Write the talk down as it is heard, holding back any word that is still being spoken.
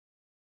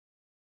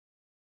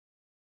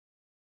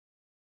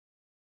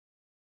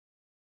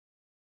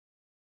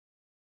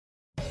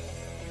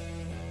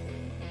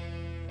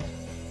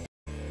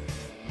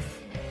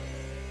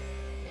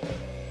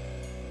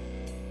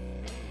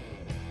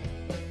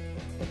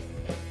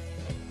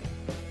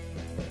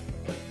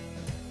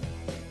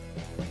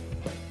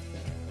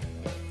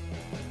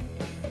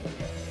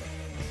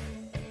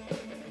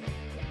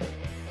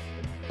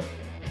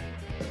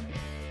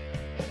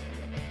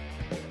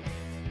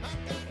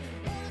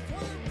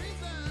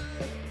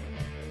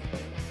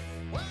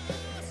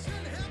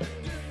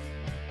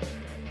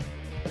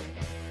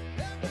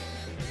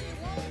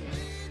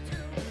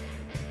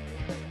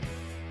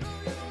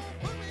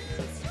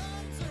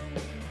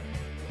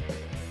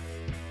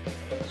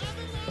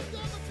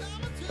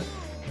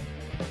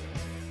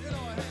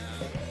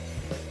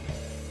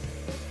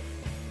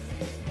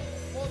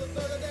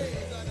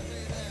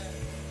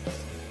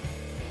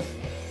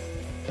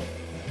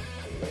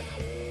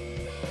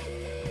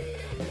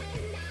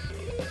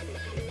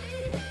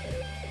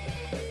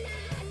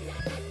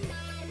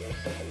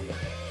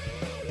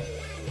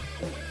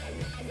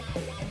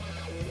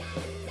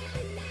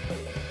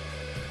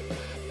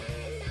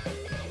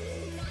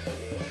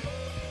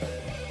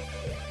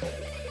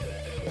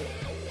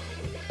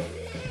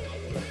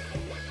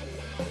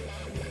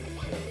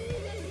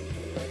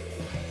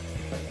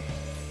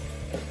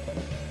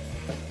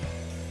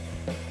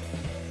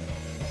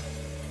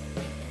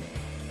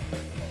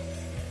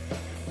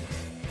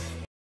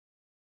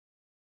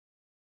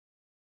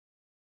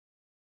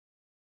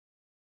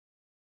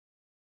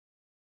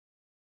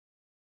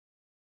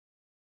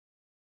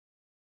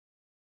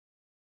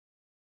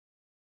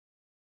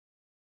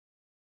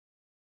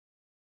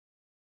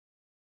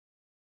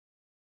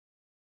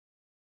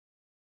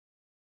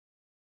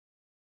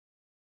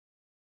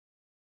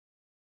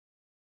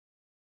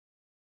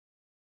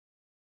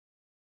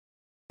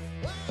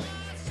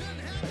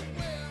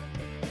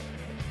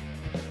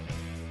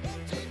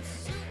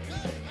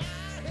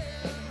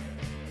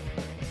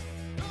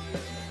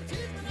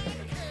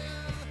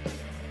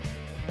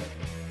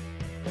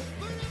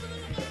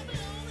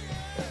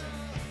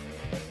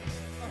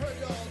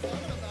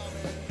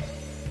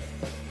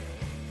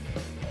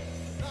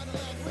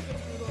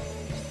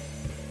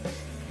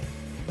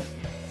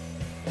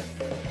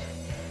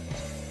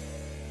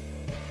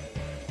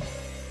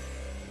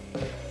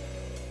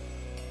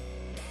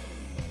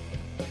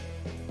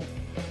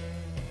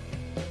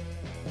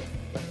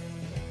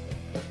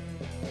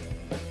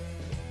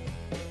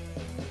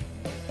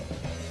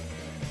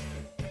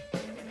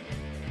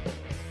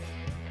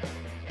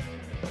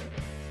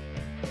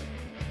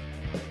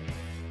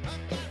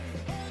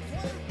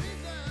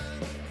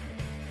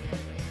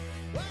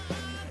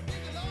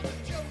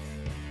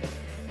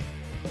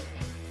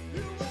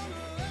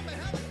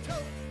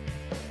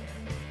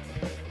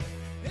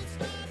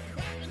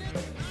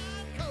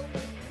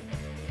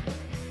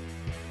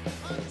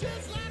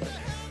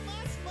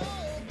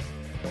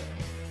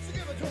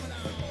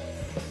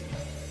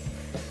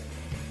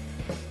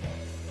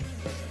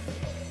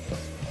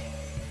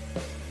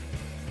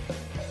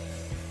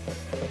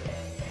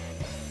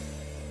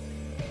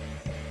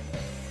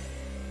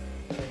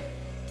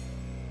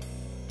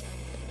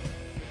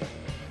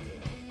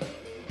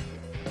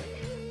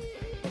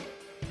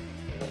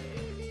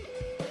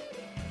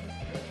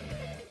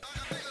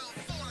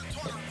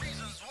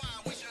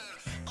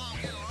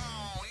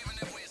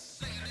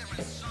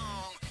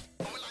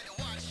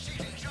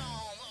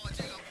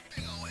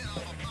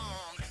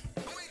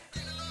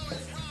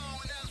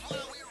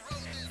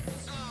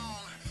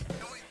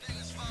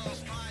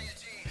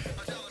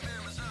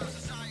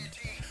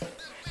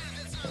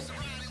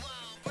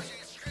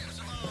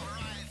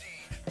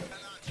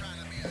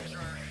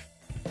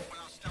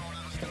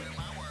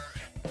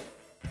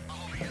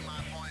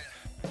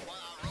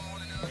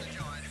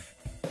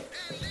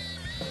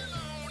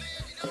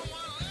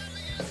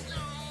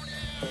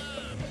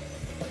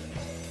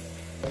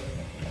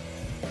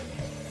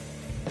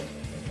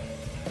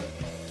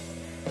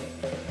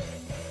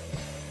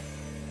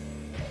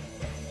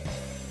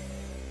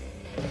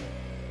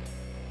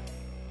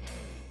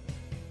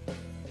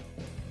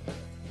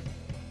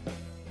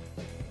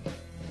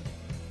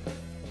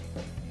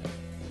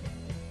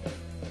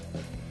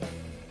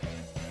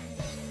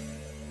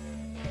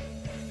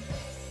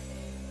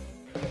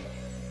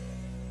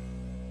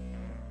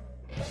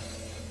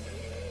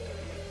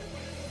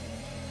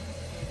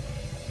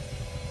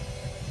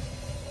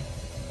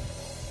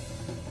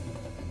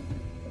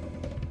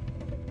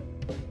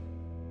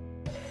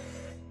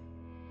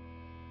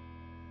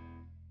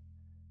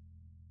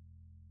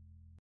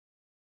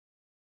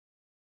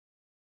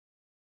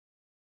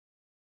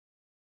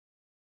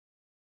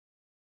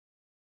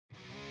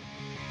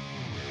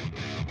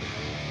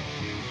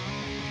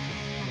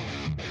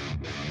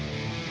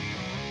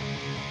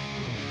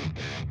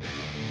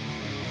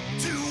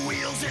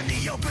wheels in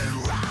the open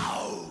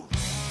road.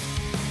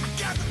 I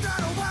got the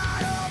throttle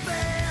wide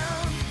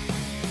open,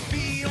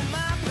 feel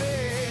my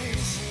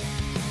pace.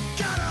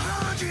 Got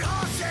 100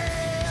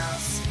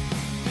 horses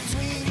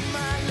between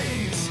my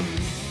legs.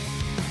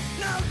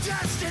 No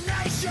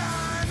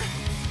destination,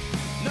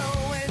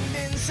 no end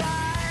in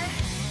sight.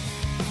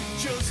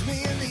 Just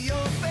me in the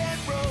open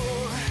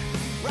road,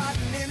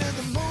 riding into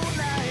the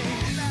moonlight.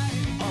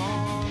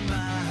 On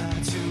my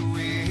two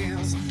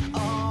wheels,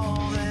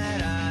 all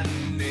that I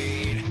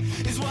need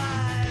is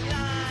white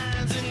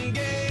lines and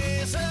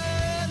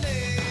gasoline.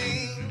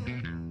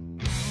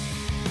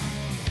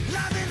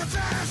 Life in the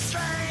fast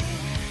lane,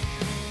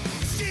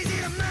 it's easy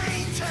to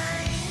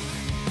maintain.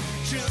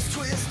 Just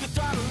twist the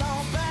throttle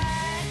on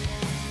back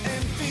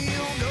and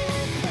feel no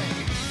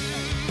pain.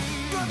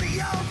 From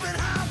the open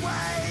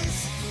highways,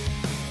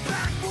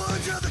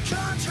 backwoods of the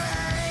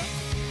country,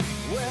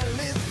 where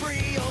live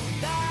free or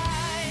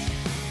die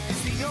is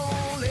the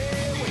only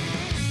way.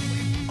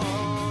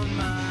 On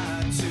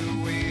my two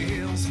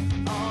wheels,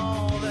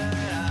 all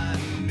that I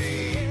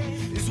need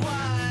is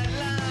white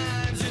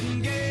lines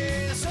and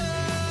gasoline.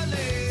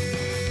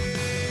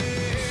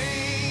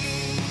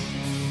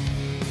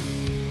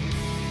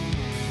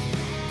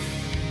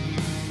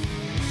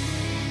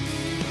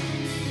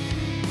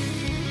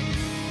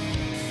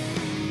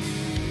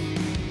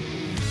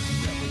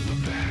 Never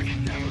look back,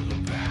 never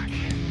look back.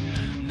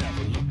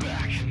 Never look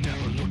back,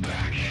 never look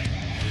back.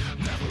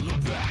 Never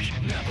look back,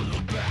 never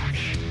look back.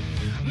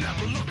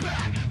 Never look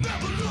back,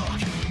 never look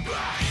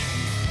back.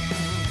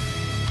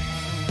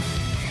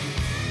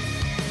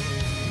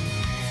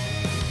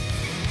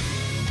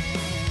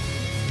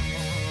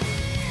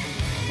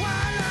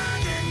 White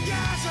lines and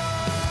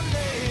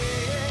gasoline.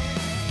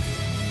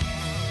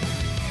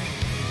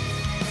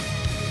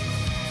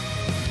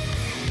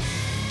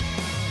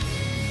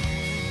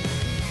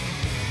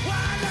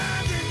 White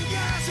lines and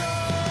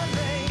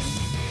gasoline.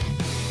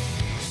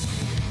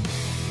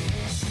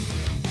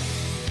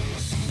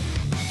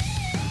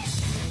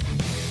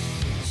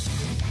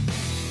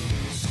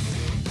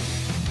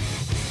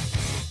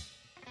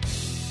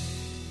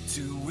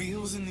 Two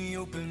wheels in the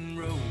open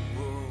road,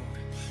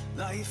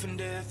 life and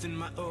death in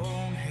my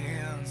own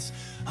hands.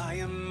 I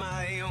am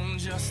my own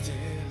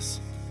justice,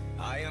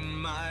 I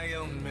am my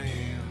own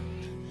man.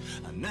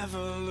 I never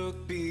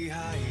look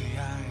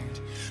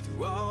behind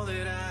through all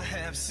that I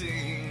have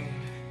seen.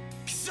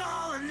 'Cause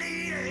all I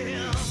need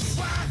is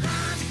white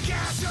lines of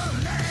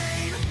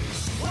gasoline.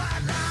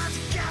 White lines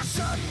of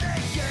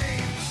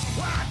gasoline.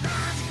 White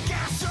lines of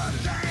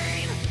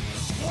gasoline.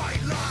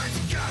 White lines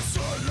of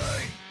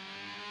gasoline.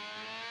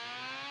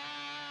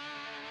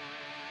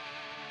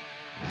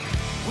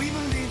 We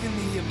believe in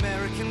the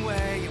American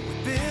way, and we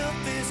built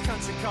this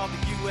country called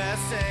the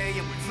USA,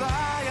 and we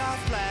fly our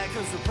flag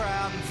 'cause we're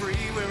proud and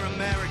free, we're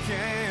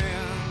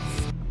Americans.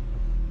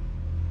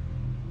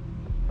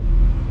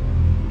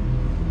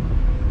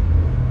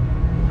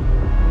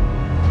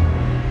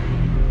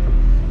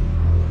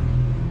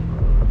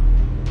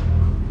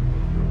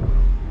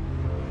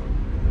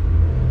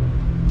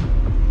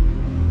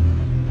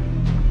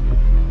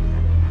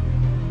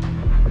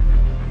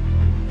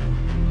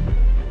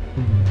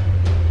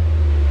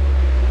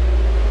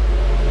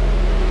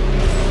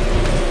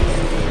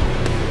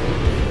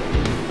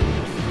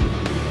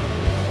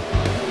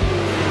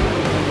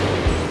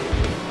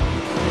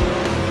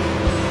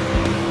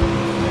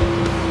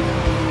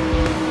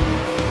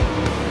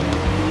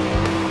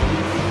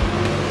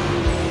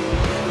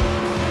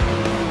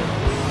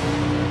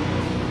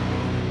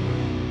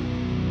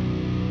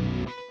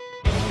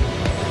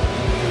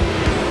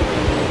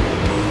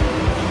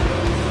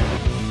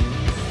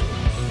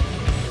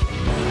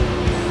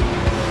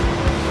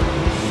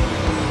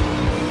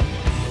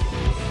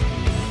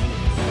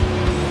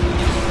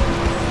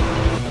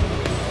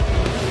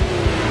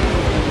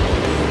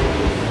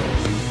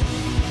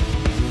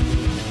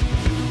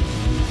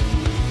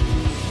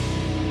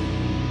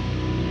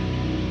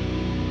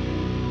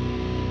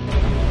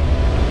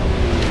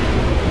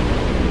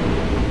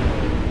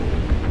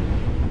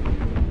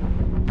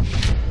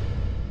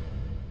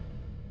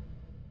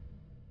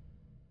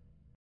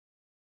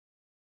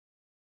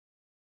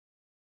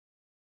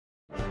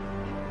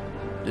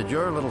 Did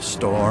your little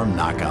storm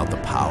knock out the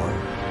power?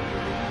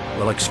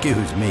 Well,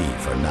 excuse me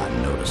for not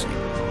noticing.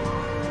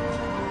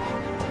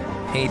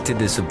 Hate to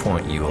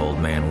disappoint you, old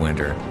man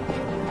Winter.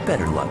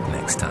 Better luck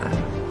next time.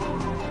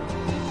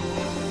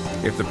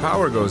 If the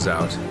power goes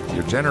out,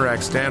 your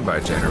Generac standby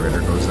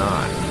generator goes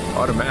on,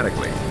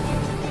 automatically.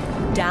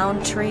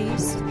 Down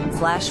trees?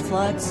 Flash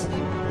floods?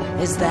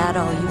 Is that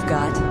all you've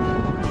got?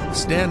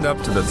 Stand up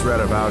to the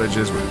threat of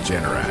outages with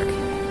Generac,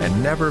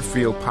 and never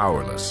feel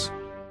powerless.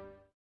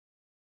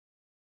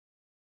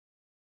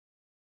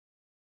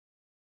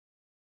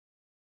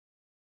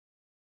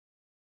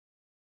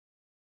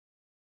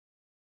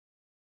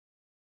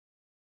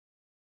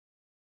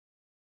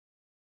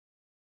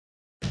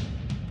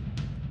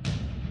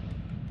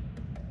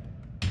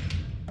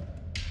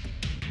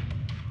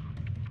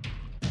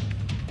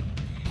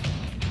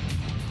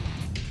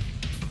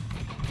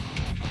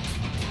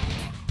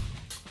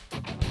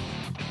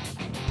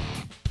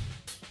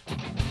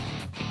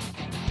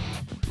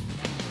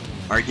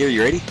 All right, Gary,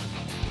 you ready?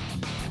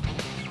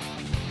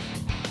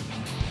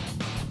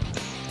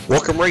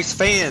 Welcome, race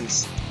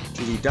fans,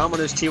 to the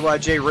Domino's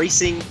TYJ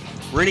Racing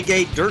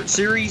Renegade Dirt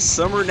Series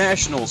Summer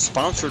Nationals,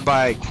 sponsored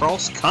by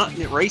Cross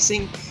Continent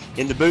Racing.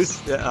 In the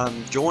booth,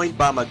 I'm joined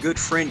by my good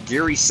friend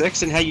Gary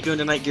Sexton. How you doing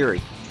tonight, Gary?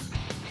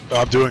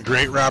 I'm doing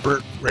great,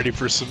 Robert. Ready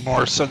for some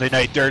more Sunday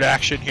night dirt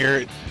action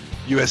here at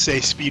USA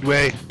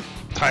Speedway.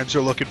 Times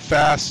are looking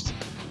fast.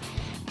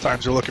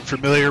 Times are looking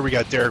familiar. We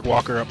got Derek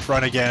Walker up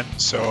front again,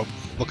 so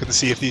looking to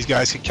see if these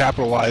guys can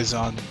capitalize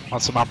on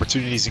some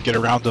opportunities and get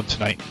around them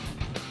tonight.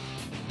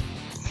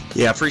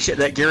 Yeah, I appreciate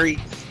that, Gary.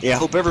 Yeah, I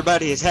hope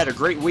everybody has had a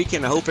great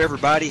weekend. I hope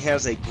everybody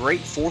has a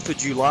great 4th of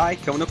July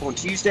coming up on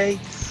Tuesday.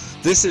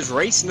 This is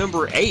race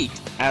number 8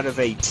 out of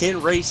a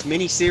 10-race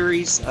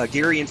mini-series,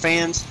 Gary and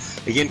fans.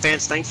 Again,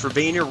 fans, thanks for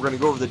being here. We're going to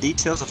go over the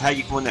details of how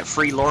you can win that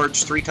free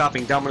large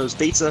 3-topping Domino's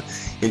pizza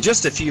in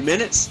just a few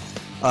minutes.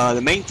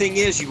 The main thing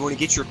is you want to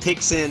get your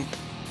picks in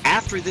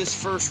after this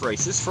first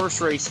race. This first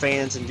race,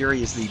 fans, and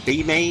Gary, is the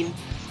B main.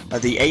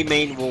 The A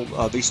main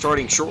will be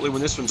starting shortly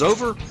when this one's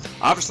over.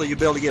 Obviously, you'll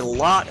be able to get a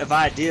lot of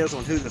ideas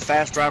on who the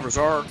fast drivers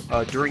are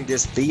during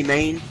this B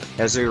main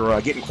as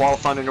they're getting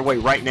qualified underway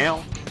right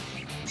now.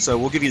 So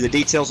we'll give you the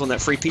details on that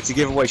free pizza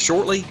giveaway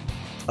shortly.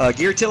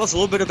 Gary, tell us a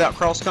little bit about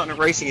Cross Continent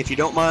Racing, if you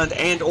don't mind,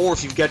 and or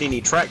if you've got any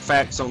track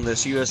facts on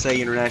this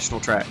USA International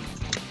track.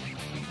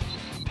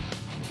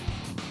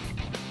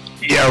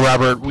 Yeah,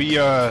 Robert, we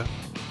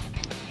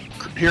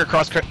here at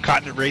Cross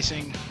Continent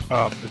Racing,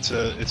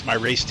 it's my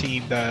race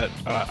team that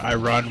I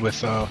run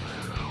with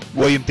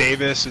William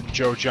Davis and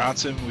Joe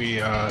Johnson.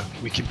 We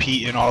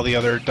compete in all the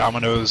other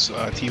Domino's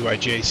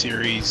TYJ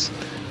series,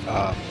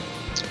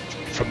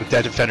 from the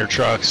Dead Defender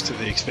trucks to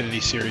the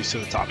Xfinity series to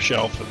the Top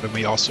Shelf, and then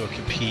we also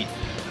compete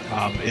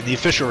in the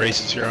official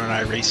races here on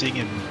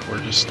iRacing, and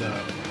we're just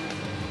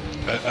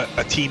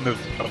a team of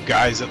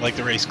guys that like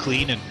to race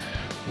clean and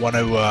want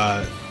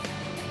to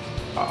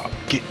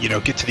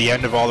get to the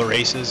end of all the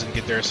races and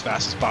get there as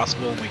fast as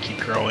possible, and we keep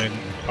growing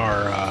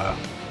our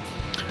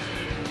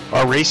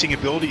racing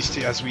abilities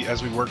as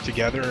we work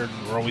together, and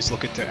we're always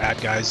looking to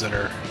add guys that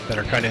are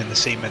kind of in the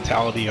same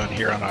mentality on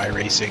here on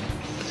iRacing.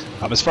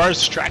 As far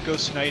as the track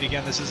goes tonight,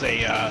 again, this is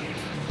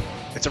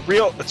it's a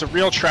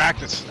real track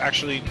that's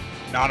actually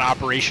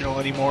non-operational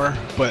anymore,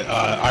 but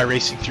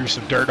iRacing threw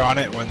some dirt on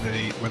it when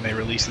they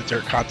released the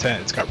dirt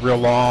content. It's got real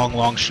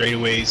long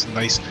straightaways and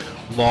nice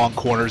long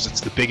corners. It's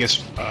the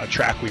biggest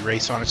track we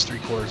race on. It's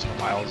 3/4 of a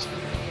mile.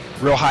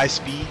 Real high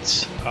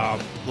speeds, a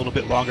little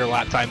bit longer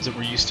lap times than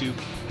we're used to,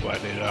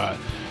 but it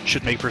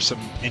should make for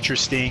some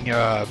interesting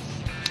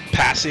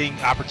passing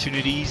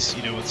opportunities,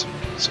 with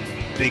some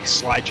big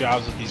slide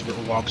jobs with these real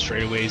long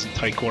straightaways and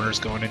tight corners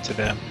going into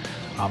them.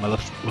 I look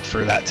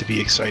for that to be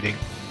exciting.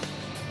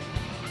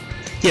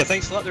 Yeah,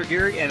 thanks a lot there,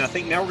 Gary. And I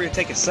think now we're going to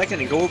take a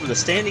second and go over the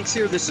standings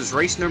here. This is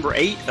race number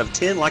 8 of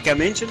 10, like I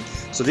mentioned.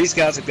 So these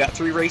guys have got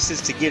 3 races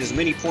to get as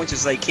many points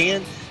as they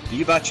can. Do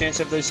you by chance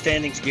have those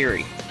standings,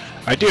 Gary?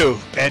 I do,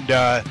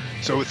 and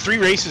so with 3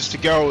 races to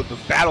go, the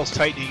battle's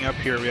tightening up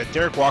here. We had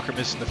Derek Walker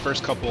missing the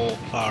first couple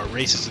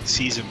races of the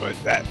season, but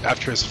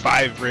after his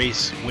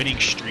 5-race winning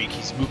streak,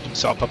 he's moved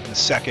himself up in the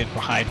second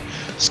behind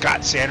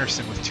Scott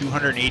Sanderson with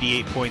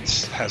 288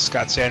 points. Has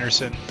Scott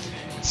Sanderson.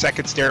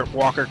 Second's Derek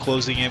Walker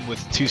closing in with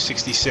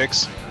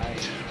 266.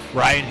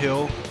 Ryan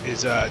Hill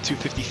is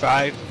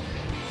 255.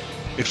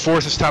 In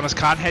 4th is Thomas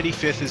Conheady.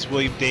 5th is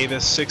William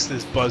Davis. 6th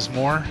is Buzz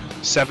Moore.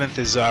 7th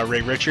is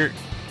Ray Richard.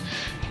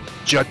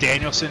 Judd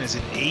Danielson is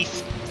in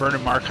 8th,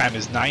 Vernon Markheim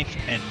is 9th,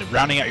 and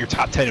rounding out your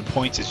top 10 in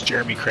points is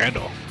Jeremy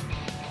Crandall.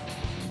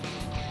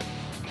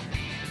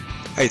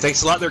 Hey,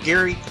 thanks a lot there,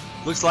 Gary.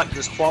 Looks like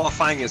this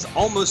qualifying is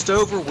almost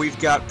over. We've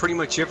got pretty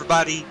much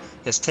everybody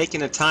has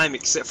taken a time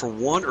except for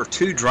 1 or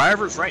 2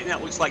 drivers. Right now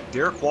it looks like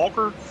Derek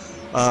Walker.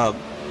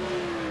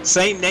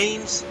 Same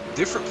names,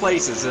 different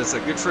places. As a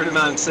good friend of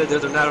mine said the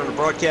other night on the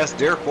broadcast,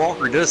 Derek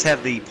Walker does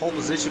have the pole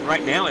position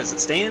right now as it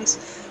stands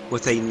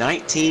with a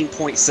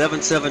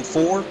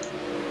 19.774,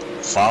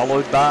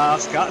 followed by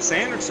Scott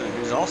Sanderson,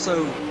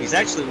 he's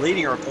actually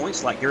leading our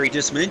points like Gary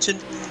just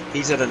mentioned.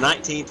 He's at a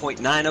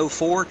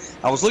 19.904.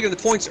 I was looking at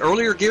the points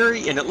earlier,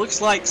 Gary, and it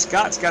looks like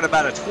Scott's got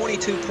about a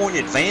 22-point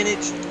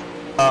advantage.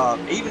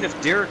 Even if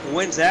Derek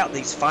wins out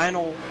these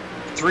final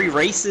 3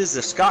 races,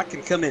 if Scott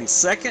can come in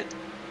second,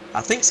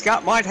 I think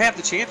Scott might have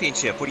the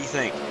championship. What do you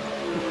think?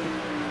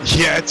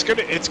 Yeah, it's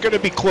gonna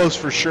be close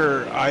for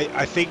sure.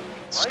 I think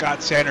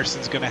Scott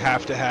Sanderson's going to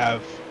have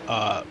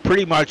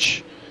pretty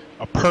much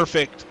a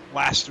perfect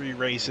last 3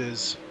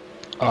 races,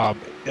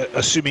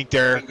 assuming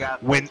Derek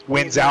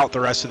wins out the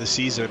rest of the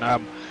season. I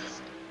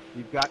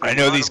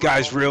know these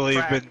guys really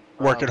have been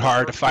working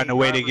hard to find a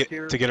way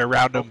to get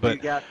around them,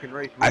 but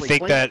I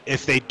think that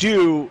if they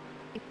do,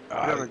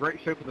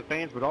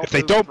 if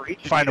they don't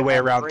find a way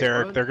around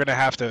Derek, they're going to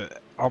have to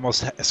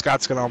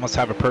Scott's going to almost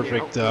have a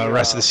perfect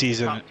rest of the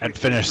season and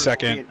finish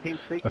second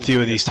a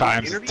few of these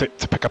times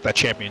to pick up that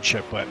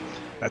championship. But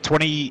that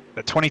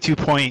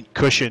 22-point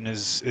cushion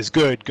is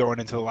good going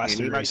into the last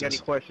 3 races. Any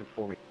questions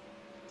for me?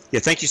 Yeah,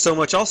 thank you so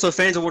much. Also,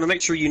 fans, I want to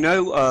make sure you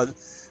know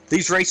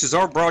These races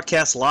are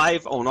broadcast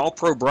live on All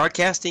Pro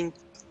Broadcasting.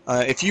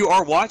 If you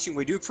are watching,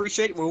 we do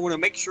appreciate it. We want to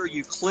make sure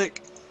you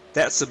click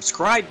that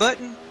subscribe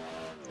button.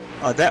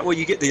 That way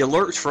you get the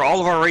alerts for all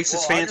of our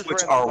races fans,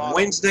 which are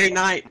Wednesday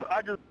night,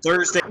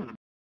 Thursday,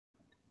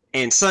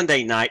 and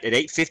Sunday night at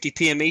 8:50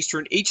 p.m.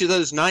 Eastern. Each of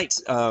those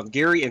nights,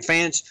 Gary and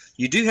fans,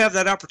 you do have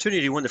that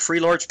opportunity to win the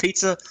free large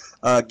pizza.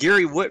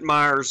 Gary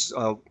Whitmire's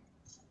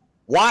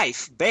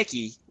wife,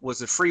 Becky, was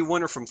the free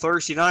winner from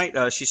Thursday night.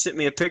 She sent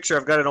me a picture.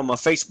 I've got it on my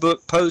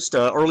Facebook post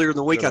earlier in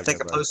the week. I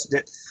think I posted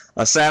it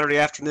Saturday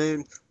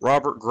afternoon.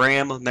 Robert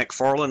Graham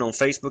McFarland on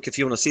Facebook if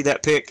you want to see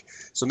that pick.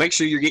 So make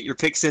sure you get your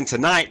picks in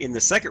tonight in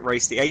the second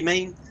race, the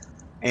A-Main.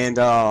 And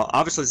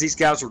obviously, as these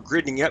guys are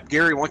gridding up,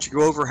 Gary, why don't you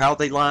go over how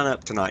they line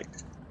up tonight?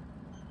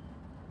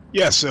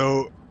 Yeah,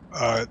 so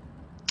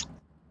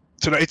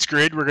tonight's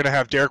grid, we're going to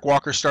have Derek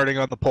Walker starting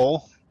on the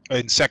pole.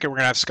 In second, we're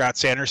going to have Scott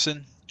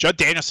Sanderson. Judd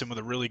Danielson with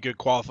a really good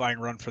qualifying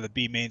run for the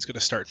B main is going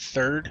to start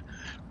third.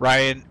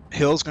 Ryan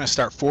Hill's going to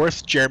start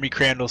fourth. Jeremy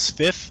Crandall's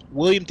fifth.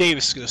 William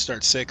Davis is going to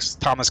start sixth.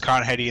 Thomas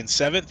Conheady in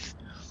seventh.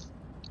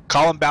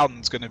 Colin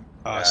Bowden's going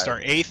to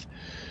start eighth.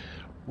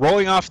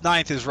 Rolling off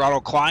ninth is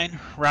Ronald Klein.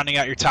 Rounding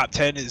out your top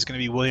 10 is going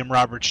to be William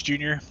Roberts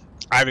Jr.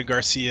 Ivan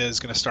Garcia is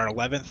going to start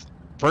 11th.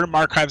 Vernon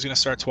Markheim is going to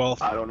start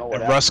 12th.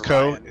 And Russ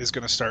Coe is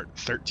going to start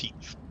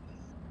 13th.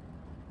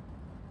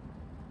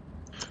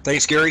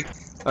 Thanks, Gary.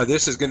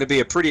 This is going to be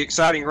a pretty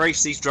exciting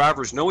race. These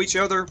drivers know each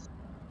other.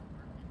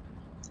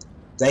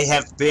 They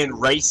have been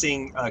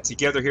racing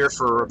together here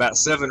for about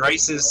 7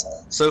 races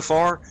so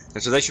far,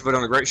 and so they should put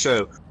on a great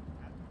show.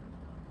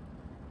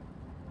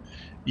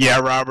 Yeah,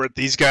 Robert,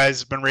 these guys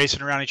have been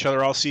racing around each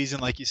other all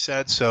season, like you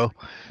said, so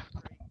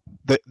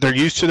they're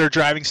used to their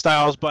driving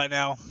styles by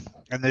now.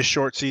 In this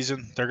short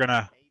season, they're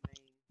gonna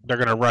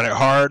run it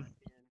hard.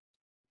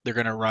 They're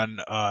gonna run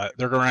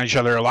each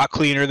other a lot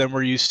cleaner than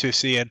we're used to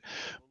seeing,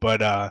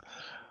 but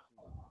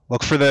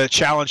look for the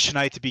challenge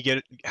tonight to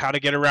be how to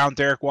get around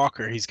Derek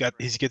Walker. He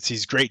gets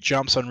these great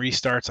jumps on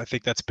restarts. I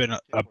think that's been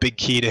a big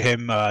key to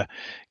him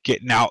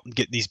getting out and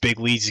getting these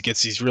big leads. He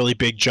gets these really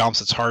big jumps.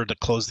 It's hard to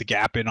close the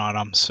gap in on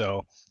him.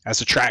 So as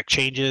the track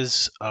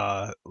changes,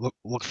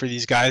 look for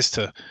these guys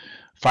to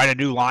find a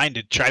new line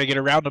to try to get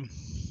around him.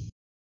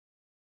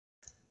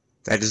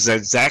 That is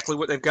exactly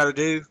what they've got to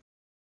do.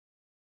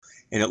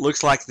 And it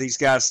looks like these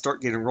guys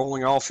start getting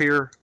rolling off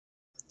here.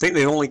 I think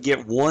they only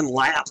get 1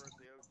 lap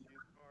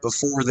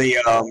before the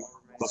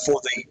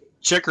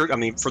checkered. I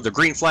mean, for the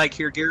green flag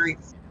here, Gary.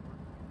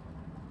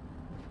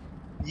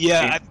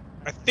 Yeah,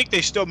 I think they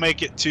still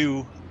make it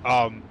to.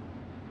 I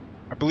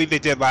believe they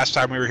did last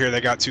time we were here. They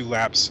got 2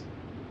 laps,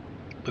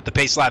 but the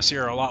pace laps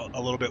here are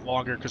a little bit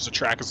longer because the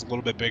track is a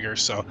little bit bigger.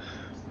 So,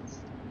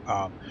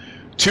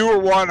 2 or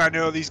 1. I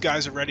know these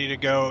guys are ready to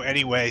go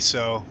anyway.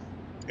 So,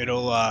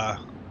 it'll.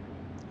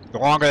 The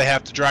longer they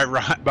have to drive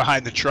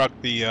behind the truck,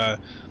 the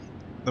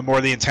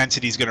more the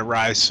intensity is going to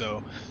rise.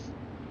 So.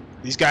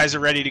 These guys are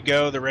ready to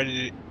go. They're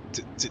ready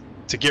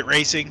to get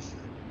racing.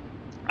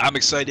 I'm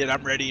excited.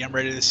 I'm ready. I'm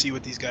ready to see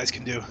what these guys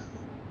can do.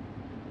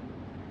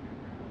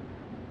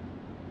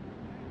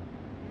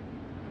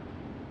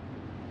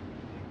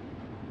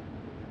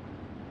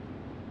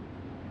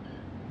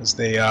 As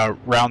they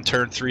round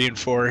turn 3 and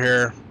 4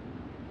 here,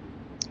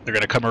 they're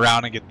going to come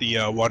around and get the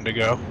 1 to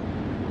go.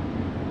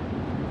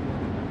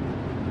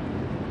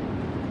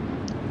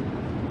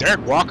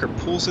 Derek Walker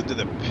pulls into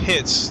the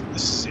pits.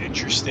 This is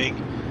interesting.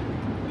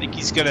 I think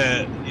he's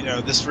gonna,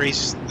 this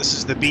race, this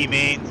is the B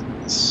main,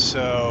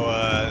 so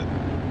I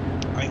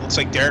think it looks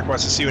like Derek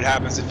wants to see what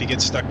happens if he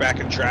gets stuck back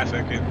in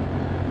traffic.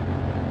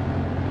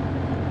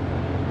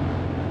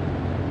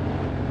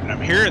 And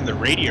I'm hearing the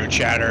radio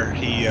chatter.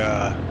 He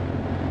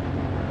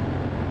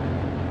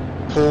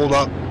pulled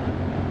up.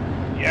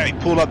 Yeah, he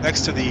pulled up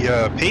next to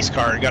the pace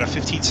car and got a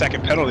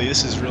 15-second penalty.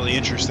 This is really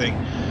interesting.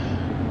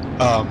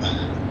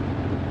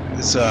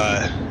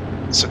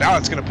 So now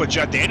it's going to put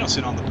Judd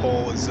Danielson on the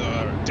pole as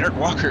Derek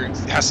Walker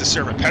has to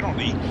serve a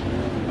penalty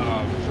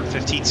for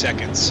 15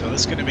 seconds. So this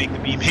is going to make the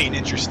B main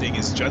interesting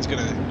as Judd's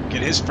going to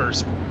get his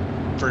first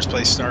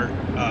place start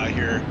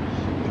here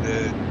in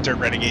the Dirt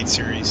Renegade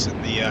Series.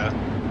 And the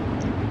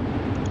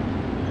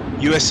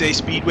USA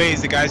Speedway,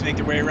 as the guys make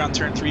their way around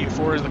turn 3 and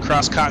 4 in the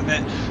cross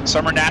continent.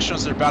 Summer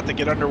Nationals are about to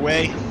get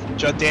underway.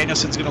 Judd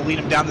Danielson's going to lead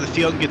him down to the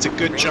field and gets a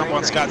good jump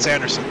on Scott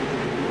Sanderson.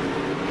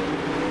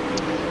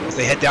 As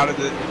they head down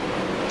into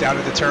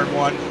turn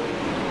 1,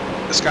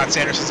 Scott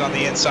Sanderson's on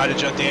the inside of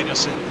Judd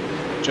Danielson.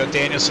 Judd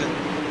Danielson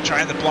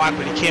trying to block,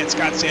 but he can't.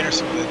 Scott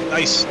Sanderson with a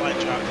nice slide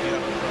job to get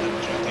up in front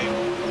of Judd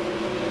Danielson.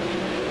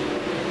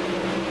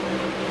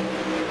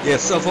 Yeah,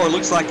 so far it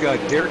looks like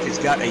Derek has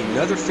got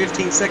another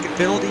 15-second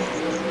penalty.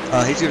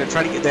 He's going to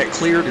try to get that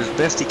cleared as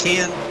best he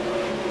can.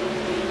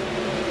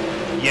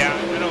 Yeah,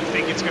 I don't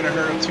think it's going to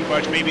hurt him too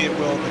much. Maybe it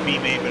will in the B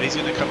main, but he's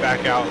going to come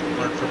back out and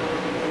learn from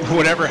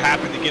whatever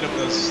happened to get him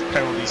those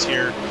penalties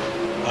here.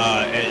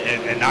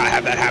 And not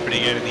have that happen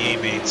again in the A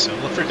main. So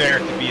look for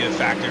Derek to be a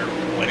factor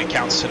when it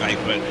counts tonight.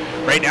 But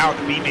right now in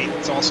the B main,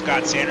 it's all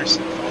Scott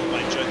Sanderson, followed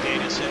by Judd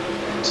Danielson,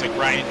 Looks like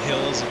Ryan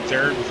Hill's in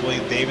third with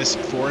William Davis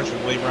in fourth,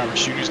 and William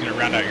Roberts Jr. is going to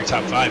round out your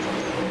top 5.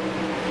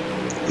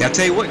 Yeah, I'll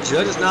tell you what,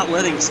 Judd is not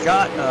letting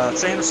Scott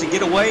Sanderson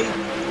get away.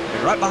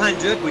 And right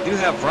behind Judd, we do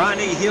have Ryan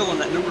A. Hill in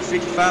that number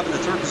 55 in the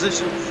third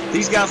position.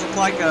 These guys look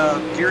like,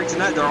 Gary,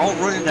 tonight, they're all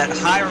running that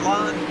higher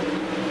line.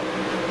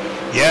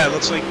 Yeah, it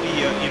looks like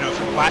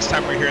from the last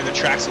time we were here, the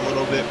track's a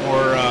little bit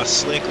more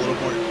slick, a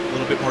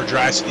little bit more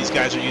dry. So these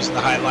guys are using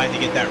the high line to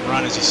get that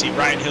run. As you see,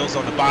 Ryan Hill's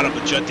on the bottom,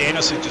 but Judd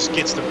Danielson just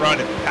gets the run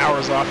and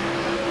powers off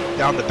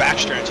down the back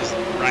stretches.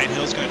 Ryan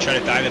Hill's going to try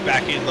to dive it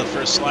back in, look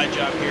for a slide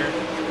job here.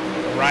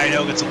 Ryan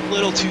Hill gets a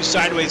little too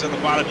sideways on the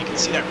bottom. You can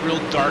see that real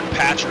dark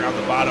patch around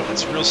the bottom.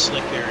 It's real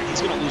slick there, and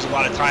he's going to lose a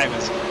lot of time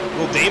as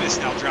Will Davis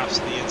now drops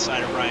to the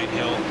inside of Ryan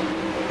Hill,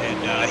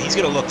 and he's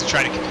going to look to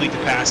try to complete the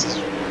passes.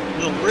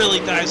 Will really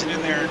dives it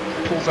in there,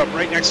 pulls up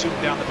right next to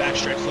him down the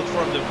backstretch. Look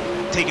for him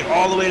to take it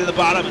all the way to the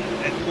bottom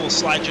and pull a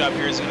slide job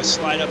here. He's going to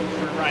slide up in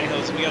front of Ryan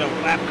Hill. So we got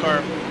a lap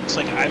car, looks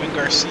like Ivan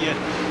Garcia.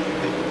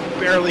 They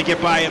barely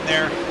get by him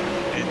there,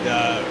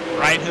 and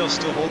Ryan Hill's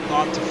still holding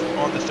on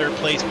to third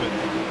place, but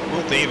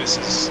Will Davis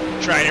is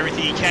trying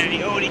everything he can,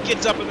 and he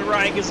gets up in the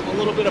Ryan, gives him a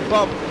little bit of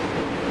bump,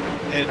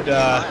 and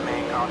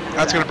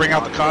that's going to bring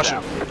out the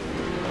caution.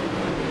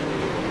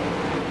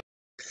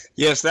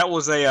 Yes, that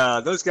was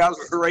those guys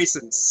were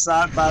racing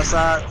side by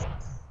side,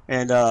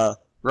 and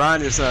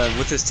Ryan is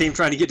with his team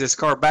trying to get his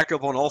car back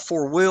up on all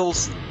 4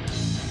 wheels.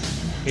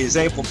 He is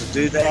able to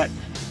do that,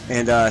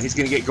 and he's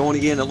going to get going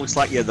again. It looks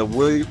like, the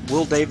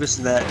Will Davis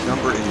in that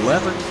number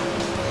 11.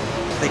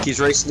 I think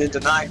he's racing in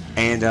tonight,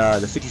 and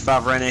the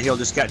 55 Ryan Hill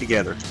just got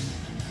together.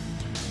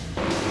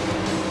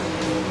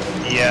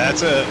 Yeah,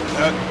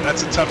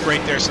 that's a tough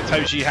break there.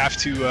 Sometimes you have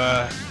to.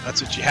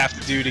 That's what you have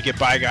to do to get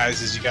by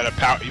guys. Is you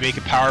make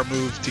a power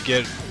move to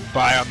get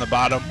by on the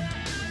bottom,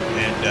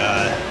 and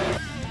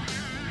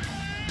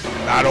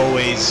not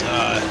always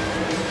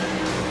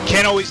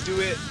can't always do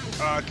it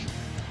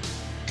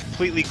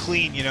completely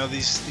clean.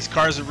 These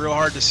cars are real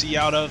hard to see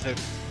out of, and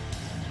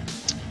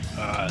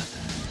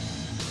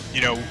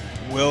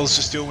Will's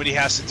just doing what he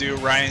has to do.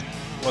 Ryan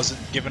wasn't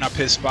giving up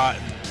his spot,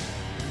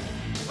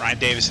 and Ryan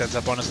Davis ends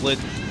up on his lid.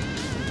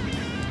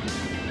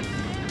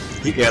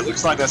 Yeah, it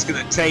looks like that's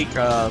going to take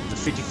the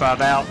 55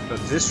 out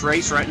of this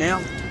race right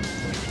now.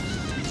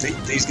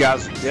 These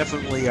guys are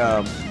definitely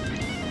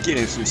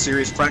getting some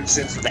serious practice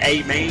in for the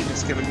A main.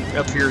 It's coming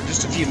up here in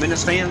just a few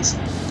minutes, fans.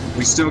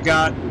 We still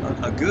got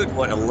a good,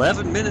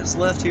 11 minutes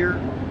left here.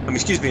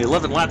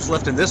 11 laps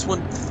left in this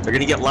one. They're going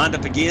to get lined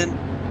up again,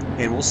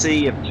 and we'll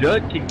see if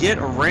Judd can get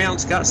around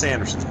Scott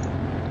Sanderson.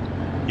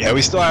 Yeah,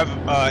 we still have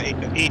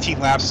 18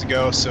 laps to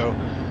go, so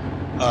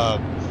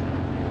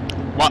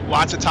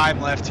lots of time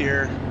left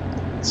here.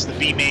 It's the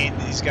B main.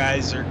 These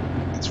guys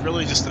it's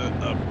really just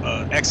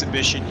a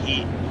exhibition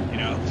heat,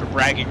 for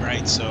bragging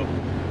rights. So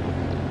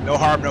no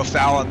harm, no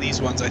foul on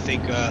these ones. I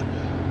think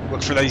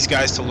look for these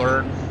guys to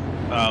learn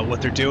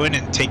what they're doing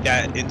and take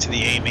that into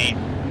the A main.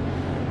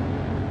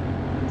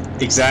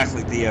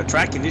 Exactly. The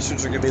track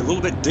conditions are going to be a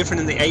little bit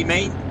different in the A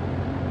main.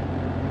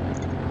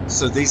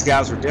 So these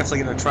guys are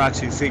definitely going to try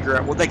to figure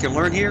out what they can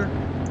learn here.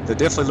 They'll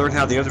definitely learn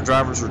how the other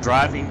drivers are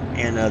driving,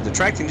 and the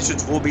track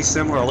conditions will be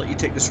similar. I'll let you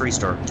take this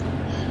restart.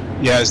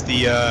 Yeah, as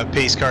the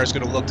pace car is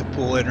going to look to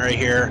pull in right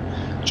here,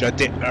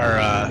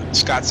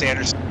 Scott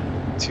Sanderson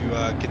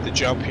to get the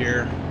jump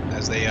here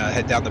as they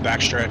head down the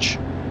backstretch.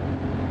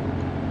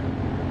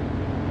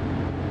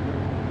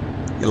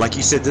 Yeah, like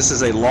you said, this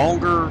is a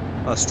longer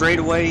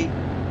straightaway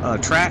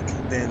track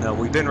than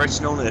we've been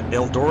racing on at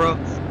Eldora,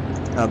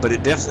 but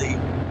it definitely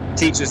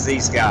teaches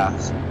these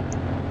guys.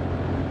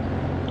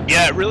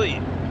 Yeah,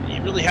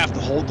 you really have to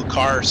hold the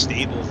car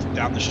stable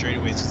down the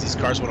straightaways because these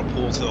cars want to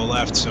pull to the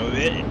left. So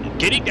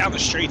getting down the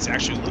straight's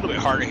actually a little bit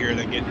harder here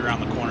than getting around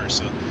the corner.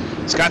 So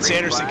Scott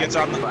Sanderson gets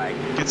on the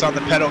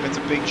pedal, gets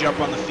a big jump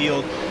on the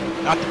field.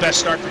 Not the best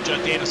start for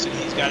Judd Danielson.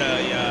 He's got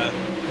a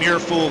mirror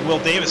full of Will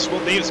Davis.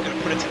 Will Davis is going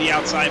to put it to the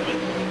outside, but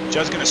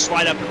Judd's going to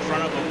slide up in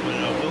front of him.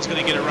 But Will's going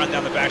to get a run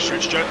down the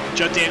backstretch.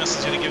 Judd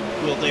Danielson's going to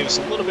give Will Davis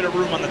a little bit of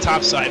room on the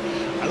top side.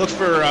 I look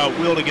for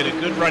Will to get a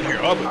good run here.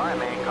 Oh,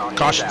 but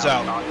caution's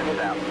out.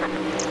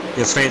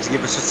 Yes, fans,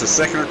 give us just a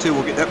second or two.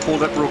 We'll get that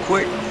pulled up real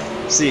quick,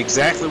 see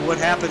exactly what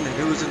happened and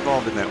who was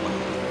involved in that one.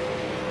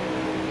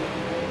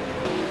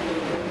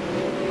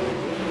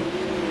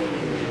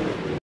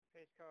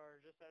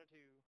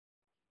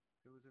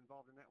 Who was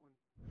involved in that one?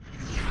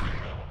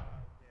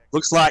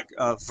 Looks like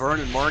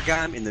Vernon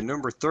Margheim in the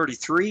number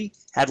 33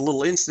 had a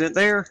little incident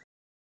there.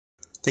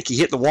 I think he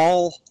hit the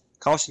wall.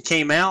 Caution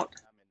came out.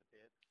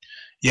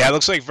 Yeah, it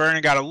looks like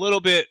Vernon got a little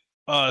bit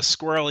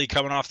squirrely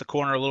coming off the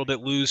corner, a little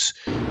bit loose.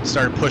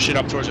 Started pushing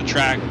up towards the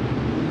track.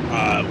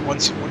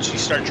 Once you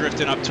start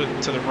drifting up to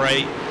the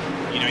right,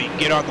 you can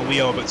get on the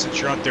wheel, but since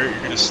you're on dirt, you're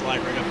going to slide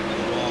right up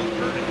into the wall.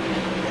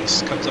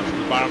 Vernon comes up from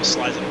the bottom,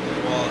 slides up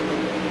into the wall.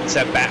 Once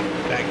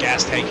that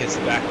gas tank hits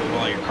the back of the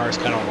wall, your car's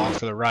kind of along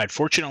for the ride.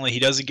 Fortunately, he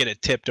doesn't get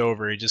it tipped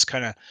over. He just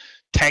kind of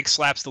tank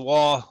slaps the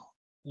wall,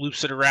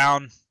 loops it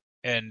around,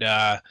 and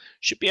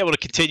should be able to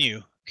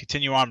continue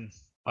on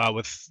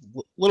with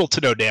little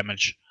to no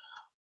damage.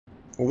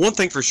 Well, one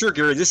thing for sure,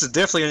 Gary, this is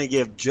definitely going to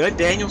give Judd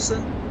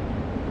Danielson.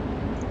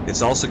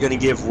 It's also going to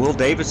give Will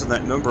Davis in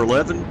that number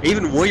 11.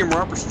 Even William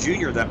Roberts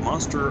Jr., that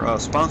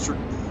monster-sponsored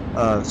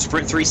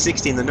Sprint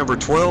 360 in the number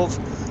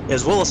 12,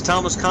 as well as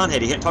Thomas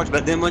Conhead. He hadn't talked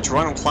about them much.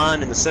 Ronald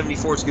Klein in the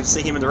 74. It's good to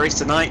see him in the race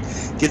tonight.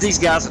 Give these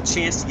guys a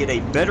chance to get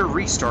a better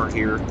restart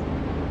here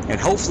and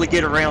hopefully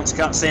get around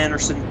Scott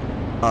Sanderson.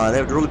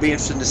 That would really be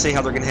interesting to see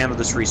how they're going to handle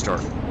this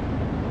restart.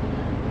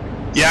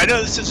 Yeah, I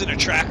know this isn't a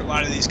track a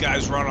lot of these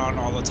guys run on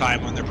all the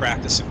time when they're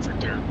practicing for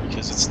dirt,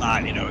 because it's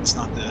not, it's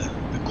not the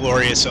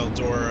glorious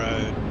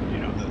Eldora,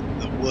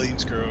 the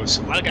Williams Groves.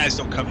 A lot of guys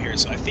don't come here,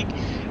 so I think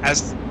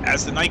as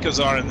the night goes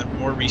on and the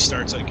more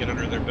restarts get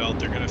under their belt,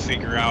 they're going to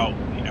figure out,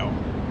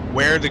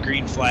 where the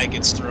green flag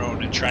gets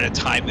thrown and try to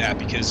time that,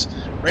 because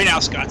right now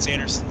Scott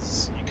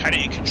Sanderson's kind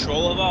of in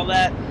control of all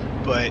that,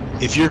 but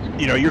if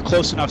you're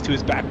close enough to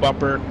his back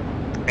bumper,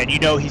 and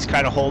he's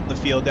kind of holding the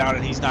field down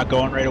and he's not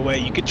going right away,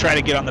 you could try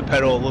to get on the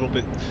pedal a little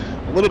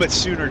bit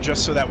sooner,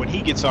 just so that when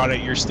he gets on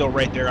it, you're still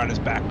right there on his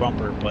back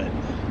bumper. But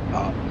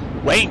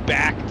laying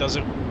back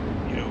doesn't,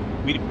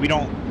 we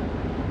don't.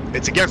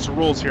 It's against the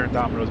rules here in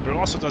Domino's, but it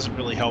also doesn't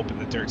really help in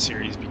the dirt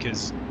series,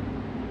 because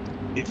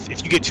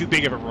if you get too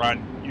big of a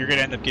run, you're going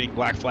to end up getting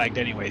black flagged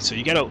anyway. So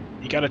you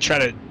gotta try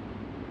to,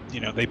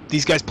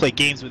 these guys play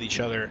games with each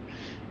other,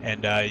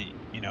 and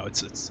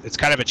it's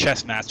kind of a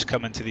chess match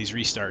coming to these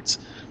restarts.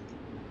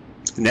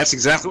 And that's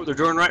exactly what they're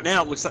doing right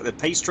now. It looks like the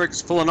pace trick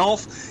is pulling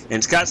off,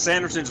 and Scott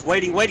Sanderson's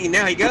waiting.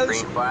 Now he goes.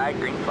 Green flag.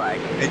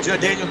 And Judd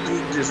Danielson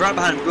is right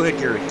behind him. Go ahead,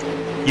 Gary.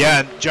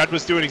 Yeah, Judd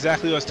was doing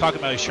exactly what I was talking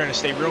about. He's trying to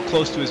stay real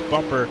close to his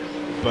bumper,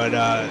 but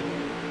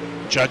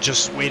Judd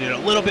just waited a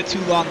little bit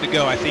too long to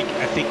go. I think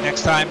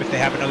next time, if they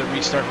have another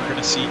restart, we're going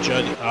to see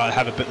Judd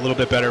have a little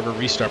bit better of a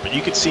restart. But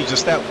you can see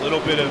just that little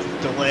bit of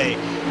delay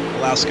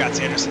allows Scott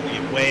Sanderson to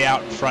get way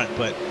out in front.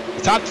 But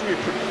the top three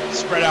are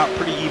spread out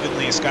pretty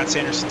evenly as Scott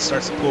Sanderson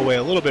starts to pull away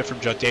a little bit from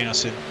Judd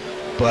Danielson.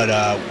 But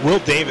Will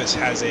Davis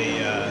has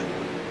a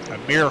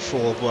mirror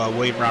full of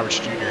William Roberts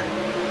Jr.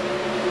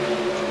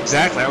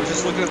 Exactly. I was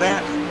just looking at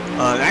that.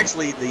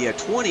 Actually, the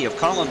 20 of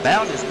Colin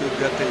Bowden has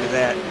moved up into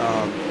that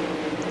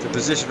the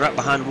position right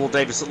behind Will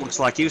Davis. It looks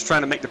like he was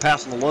trying to make the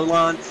pass on the low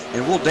line,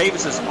 and Will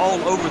Davis is all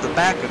over the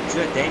back of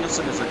Judd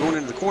Danielson as they're going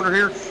into the corner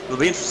here. It'll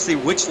be interesting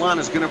to see which line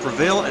is going to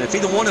prevail, and if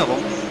either one of them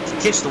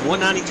can catch the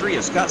 193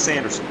 of Scott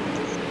Sanderson.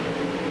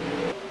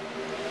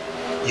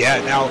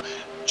 Yeah, now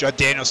Judd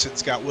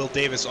Danielson's got Will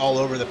Davis all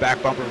over the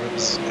back bumper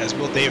as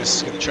Will Davis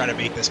is going to try to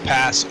make this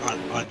pass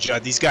on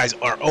Judd. These guys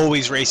are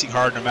always racing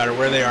hard no matter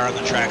where they are on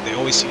the track. They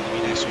always seem to be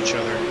next to each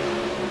other.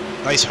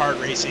 Nice hard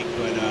racing,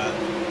 but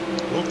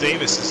Will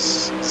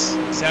Davis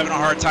is having a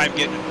hard time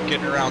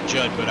getting around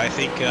Judd. But I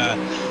think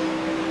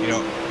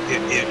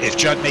if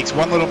Judd makes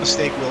one little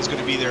mistake, Will's going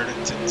to be there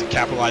to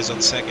capitalize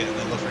on second, and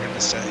then look for him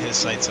to set his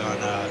sights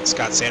on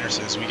Scott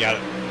Sanderson. So we got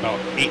about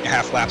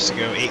 8.5 laps to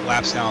go, 8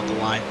 laps now at the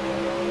line.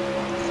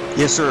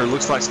 Yes, sir. It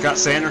looks like Scott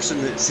Sanderson,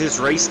 it's his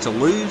race to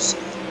lose.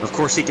 Of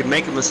course, he can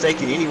make a mistake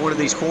in any one of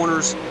these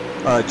corners.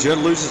 Judd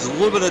loses a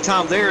little bit of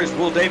time there as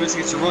Will Davis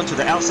gets to run to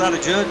the outside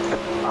of Judd,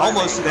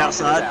 almost to the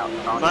outside.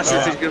 I'm not sure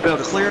if he's going to be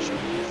able to clear it.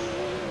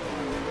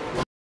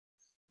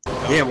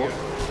 Yeah, well,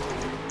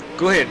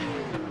 go ahead.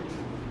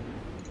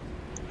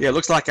 Yeah, it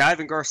looks like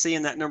Ivan Garcia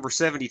in that number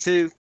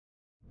 72.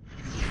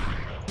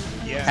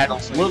 Yeah. Had a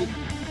little.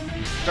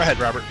 Go ahead,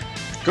 Robert.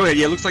 Go ahead.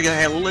 Yeah, it looks like I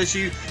had a little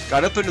issue.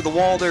 Got up into the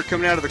wall there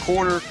coming out of the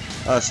corner,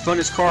 spun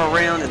his car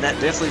around, and that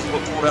definitely is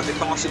what pulled out the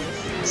caution.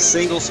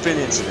 Single spin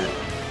incident.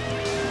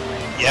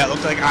 Yeah, it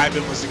looked like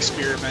Ivan was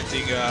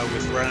experimenting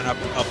with running up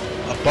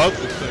above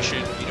the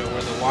cushion,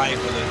 where the line,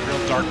 where the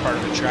real dark part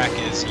of the track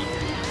is.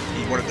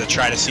 He wanted to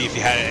try to see if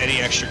he had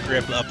any extra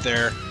grip up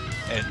there,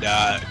 and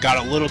got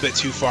a little bit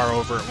too far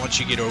over it. Once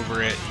you get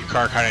over it, your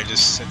car kind of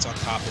just sits on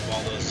top of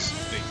all those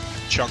big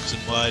chunks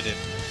of mud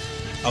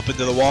and up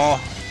into the wall.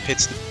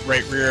 Hits the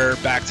right rear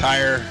back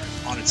tire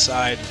on its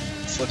side,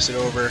 flips it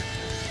over.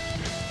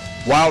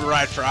 Wild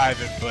ride for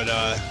Ivan, but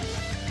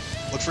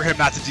look for him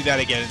not to do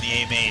that again in the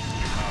A main.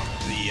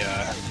 The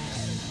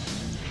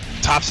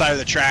top side of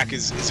the track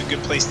is a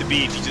good place to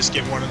be if you just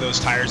get one of those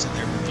tires in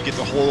there. If you get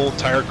the whole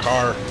entire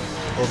car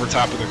over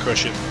top of the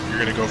cushion, you're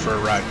going to go for a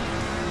ride.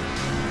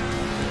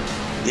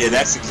 Yeah,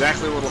 that's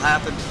exactly what will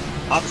happen.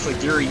 Obviously,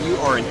 Gary, you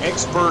are an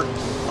expert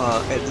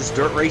at this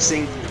dirt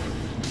racing.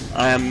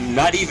 I'm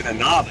not even a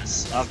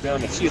novice. I've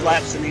done a few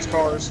laps in these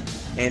cars,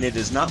 and it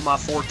is not my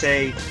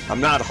forte. I'm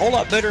not a whole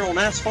lot better on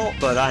asphalt,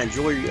 but I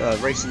enjoy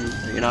racing,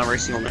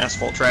 racing on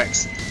asphalt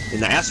tracks in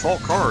the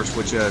asphalt cars,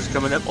 which is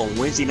coming up on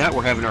Wednesday night.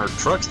 We're having our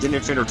Trucks Den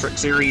and Fender Truck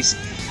Series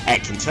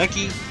at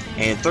Kentucky,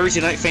 and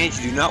Thursday night,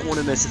 fans, you do not want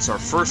to miss. It's our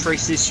first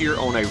race this year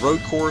on a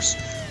road course.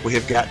 We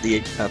have got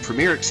the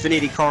Premier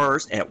Xfinity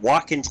cars at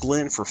Watkins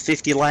Glen for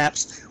 50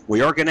 laps.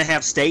 We are going to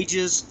have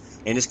stages,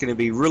 and it's going to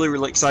be really,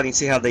 really exciting to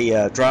see how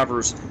the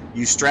drivers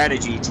use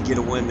strategy to get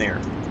a win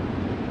there.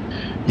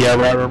 Yeah,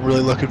 Robert, I'm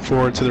really looking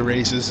forward to the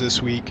races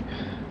this week.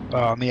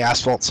 On the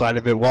asphalt side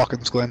of it,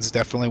 Watkins Glen is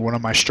definitely one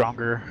of my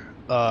stronger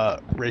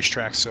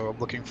racetracks. So I'm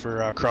looking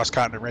for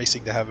cross-continent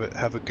racing to have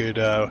a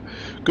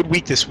good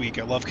week this week.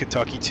 I love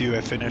Kentucky too.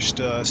 I finished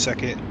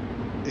second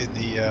in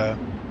the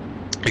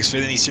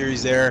Xfinity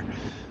Series there.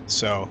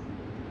 So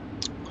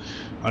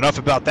enough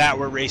about that.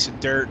 We're racing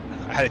dirt.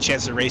 I had a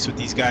chance to race with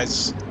these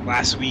guys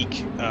last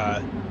week,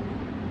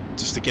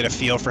 just to get a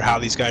feel for how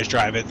these guys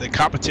drive it. The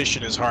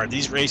competition is hard.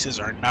 These races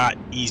are not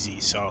easy.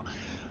 So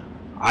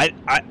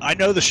I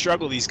know the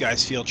struggle these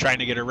guys feel trying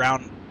to get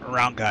around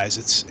guys.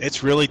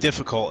 It's really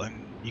difficult,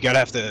 and you gotta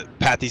have to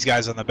pat these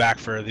guys on the back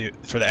for the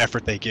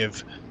effort they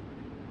give.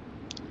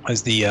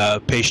 As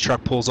the pace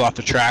truck pulls off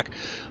the track,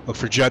 look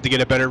for Judd to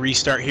get a better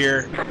restart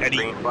here, and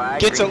he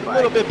gets a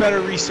little bit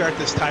better restart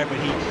this time, but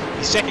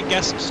he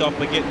second-guessed himself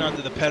by getting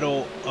under the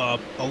pedal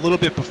a little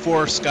bit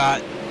before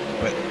Scott.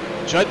 But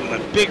Judd with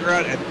a big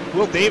run, and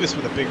Will Davis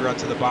with a big run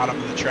to the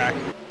bottom of the track,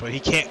 but he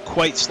can't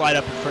quite slide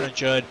up in front of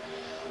Judd.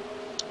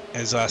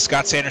 As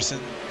Scott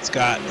Sanderson, he's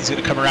going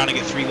to come around and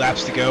get 3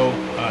 laps to go.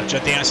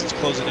 Judd Danison's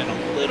closing in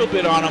a little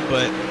bit on him,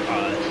 but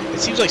it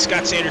seems like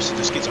Scott Sanderson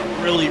just gets a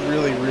really,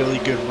 really, really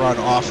good run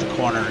off the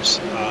corners.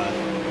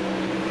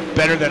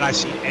 Better than I've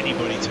seen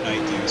anybody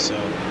tonight do. So.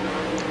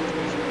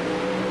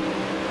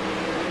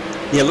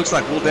 Yeah, it looks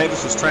like Will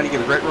Davis was trying to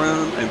get a great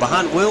run. And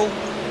behind Will,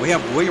 we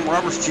have William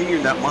Roberts Jr.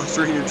 in that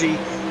Monster Energy,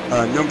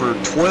 number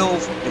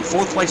 12 in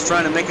 4th place,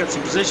 trying to make up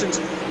some positions.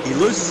 He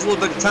loses a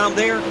little bit of time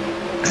there.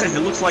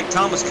 It looks like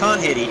Thomas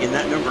Conheady in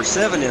that number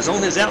 7 is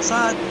on his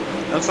outside.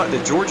 It looks like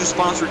the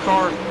Georgia-sponsored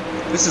car.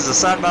 This is a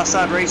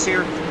side-by-side race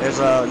here, as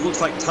it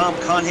looks like Tom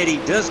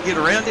Conheady does get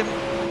around him.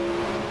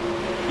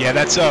 Yeah,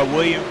 that's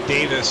William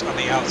Davis on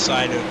the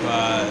outside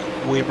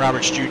of William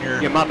Roberts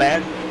Jr. Yeah, my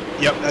bad.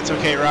 Yep, that's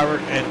okay,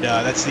 Robert. And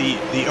that's the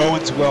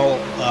Owenswell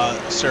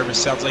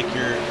service. Sounds like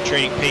your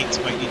trading paints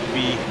might need to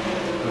be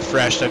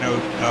refreshed. I know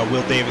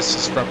Will Davis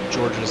is from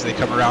Georgia as they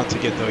come around to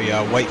get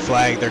the white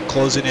flag. They're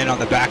closing in on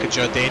the back of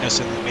Judd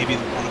Danis, and maybe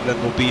one of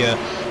them will be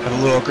have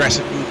a little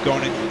aggressive move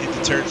going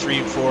into turn 3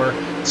 and 4.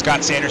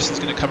 Scott Sanderson's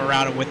going to come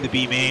around and win the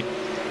B main.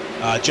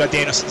 Judd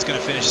Danison's going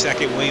to finish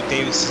 2nd. William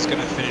Davis is going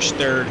to finish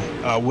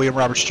 3rd. William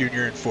Roberts Jr.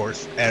 in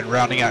 4th. And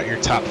rounding out your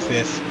top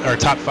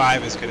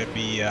 5 is going to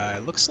be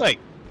it looks like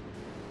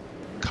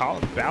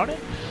Colin Bowden.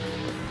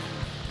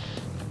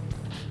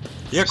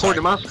 Yeah, according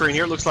to my screen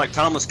here, it looks like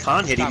Thomas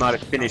Conheady might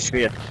have finished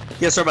 5th.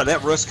 Yeah, sorry about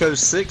that. Rusco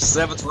 6th,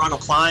 7th,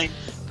 Ronald Klein,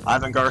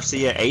 Ivan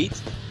Garcia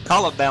 8th,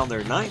 Colin Bound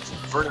there 9th,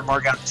 Vernon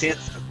Margot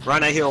 10th,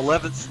 Ryan Hill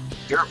 11th,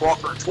 Derek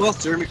Walker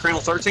 12th, Jeremy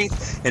Crandall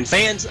 13th. And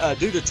fans,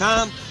 due to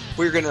time,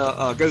 we're going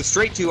to go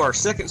straight to our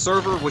second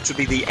server, which will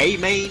be the A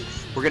main.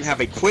 We're going to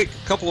have a quick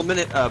couple of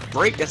minute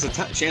break. That's a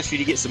chance for you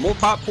to get some more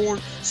popcorn,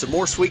 some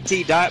more sweet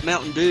tea, Diet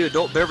Mountain Dew,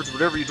 adult beverage,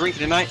 whatever you're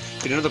drinking tonight.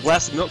 Get another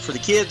glass of milk for the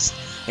kids.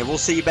 And we'll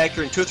see you back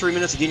here in 2 or 3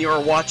 minutes. Again, you are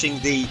watching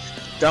the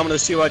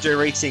Domino's TYJ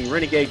Racing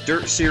Renegade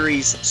Dirt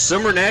Series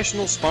Summer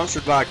National,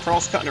 sponsored by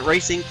Cross Continent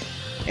Racing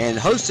and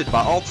hosted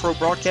by All Pro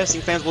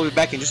Broadcasting. Fans, we'll be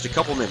back in just a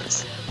couple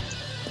minutes.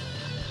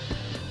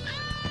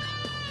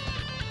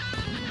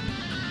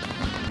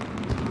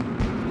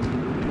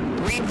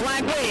 Green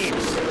flag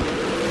waves.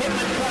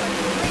 Pittman got a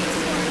great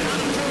start out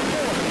of turn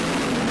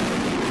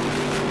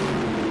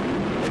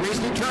 4. The race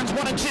through turns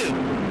 1 and 2.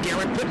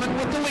 Garrett Pittman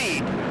with the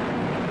lead.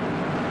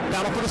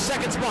 Battle for the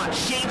second spot.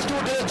 Shane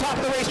Stewart to the top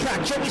of the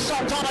racetrack. Joey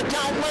Saldana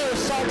down low.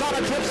 Saldana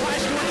trips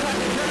last Stewart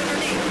tries to turn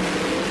underneath.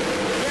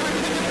 Garrett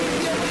Pittman in the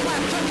field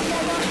left. Joey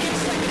Saldana in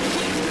second.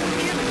 Shane Stewart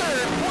in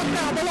 3rd. 4th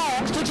now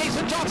belongs to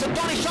Jason Johnson.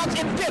 Donnie Schatz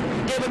in 5th.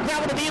 David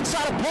Gravel to the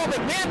inside of Paul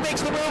McMahon makes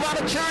the move out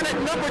of turn at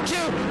number 2.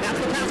 That's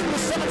the pass for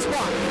the 7th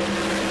spot.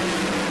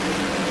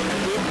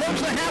 We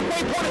approach the halfway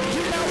point of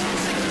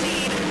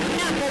 2016.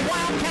 Napa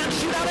Wildcat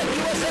Shootout at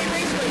USA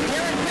Raceway.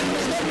 Garrett Pittman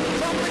is looking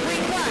from the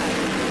green flag.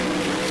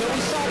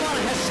 Joey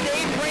Saldana has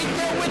stayed right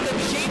there with him.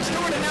 Shane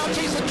Stewart and now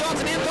Jason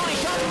Johnson and Donnie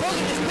Schatz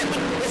closing as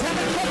Pittman is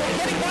having trouble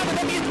getting by the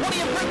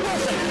W20 of Rick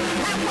Wilson.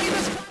 Halfway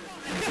this time,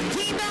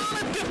 15 down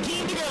and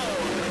 15 to go.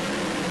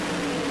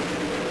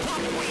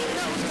 Top weight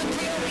nose to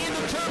tail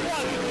into turn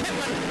 1.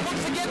 Pittman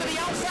looks again to the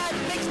outside,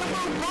 makes the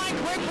move by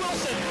Greg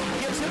Wilson.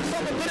 Gives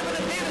himself a bit of an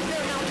advantage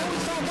there now. Joey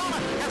Saldana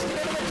has to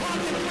go to the top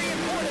in 3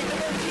 and 4 to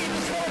negotiate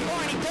the slow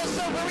car, and he does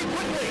so very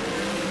quickly.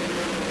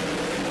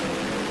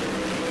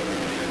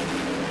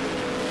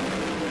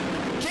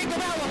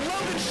 Jacob Allen,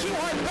 Logan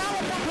Schuhart,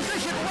 battle for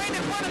position, right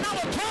in front of now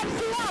the top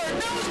 4,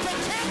 nose to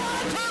tail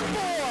on turn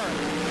 4.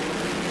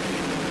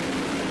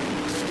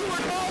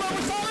 Stewart all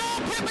over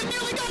Saldana. Pittman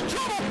nearly got in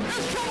trouble.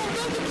 There's trouble.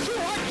 Logan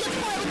Schuhart gets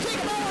by with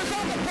Jacob Allen's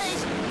on the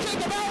pace.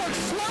 Jacob Allen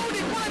slowed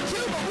in 1 and 2,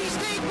 but we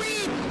stay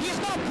green. He's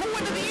going to pull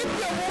into the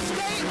infield. We'll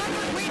stay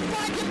under green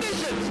flag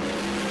conditions.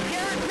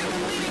 Garrett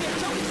Pittman leading it.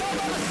 Joey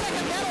Saldana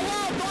 2nd. That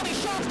allowed Donnie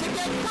Schatz to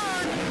get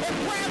 3rd. And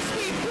Brad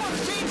Speed 4th.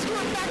 Shane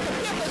Stewart back to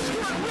 5th.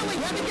 Stewart really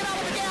had to get out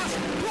of the gas.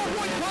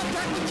 Four-point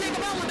contact with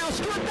Jacob Allen. Now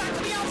Stewart back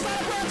to the outside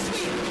of Brad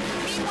Speed.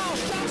 Meanwhile,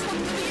 Schatz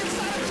looks to the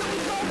inside of Joey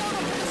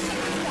Saldana for the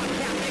 2nd spot.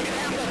 Can't make it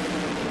happen.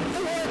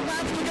 4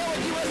 laps to go at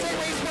USA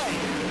Raceway.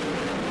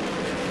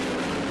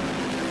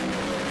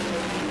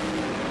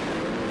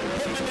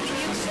 Pittman to the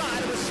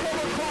inside of the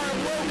slower car of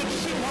Logan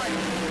Schuhart.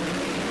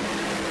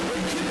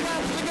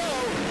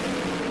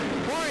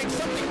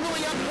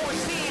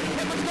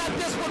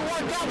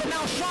 now, but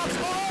now shots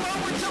all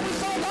over Joey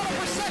Saldana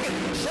for second.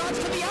 Shots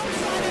to the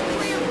outside in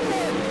 3 and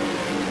 4.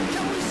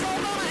 Joey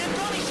Saldana and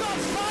Donnie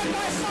Shots side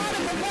by side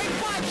at the white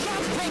flag.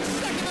 Shots take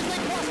second as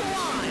they cross the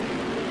line.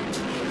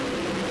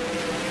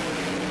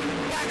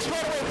 Back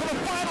straightaway for the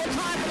final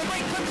time for the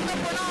Great Clips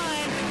number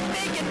 9.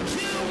 Making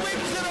 2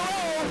 wins in a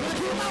row. The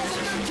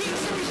 2013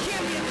 Series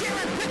champion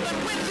Darren Pittman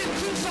wins in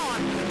Tucson.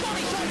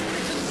 Donnie Shots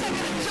finishes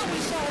second and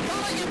Joey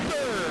Saldana in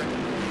third.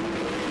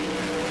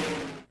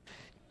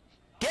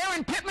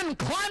 Darren Pittman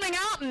climbing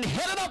out and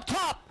headed up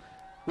top.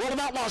 World of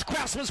Outlaws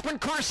Craftsman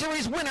Sprint Car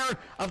Series winner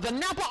of the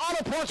Napa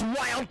Auto Parts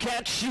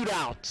Wildcat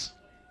Shootout.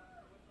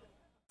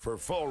 For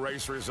full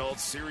race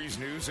results, series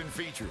news, and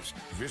features,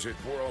 visit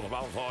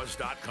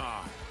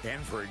worldofoutlaws.com.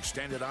 And for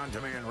extended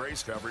on-demand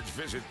race coverage,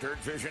 visit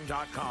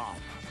dirtvision.com.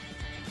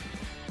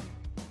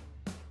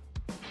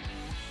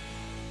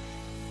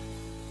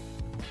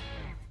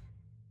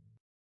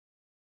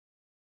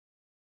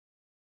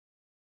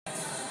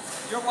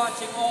 You're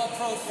watching All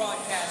Pro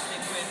Broadcasting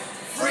with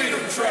Freedom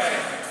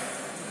Train.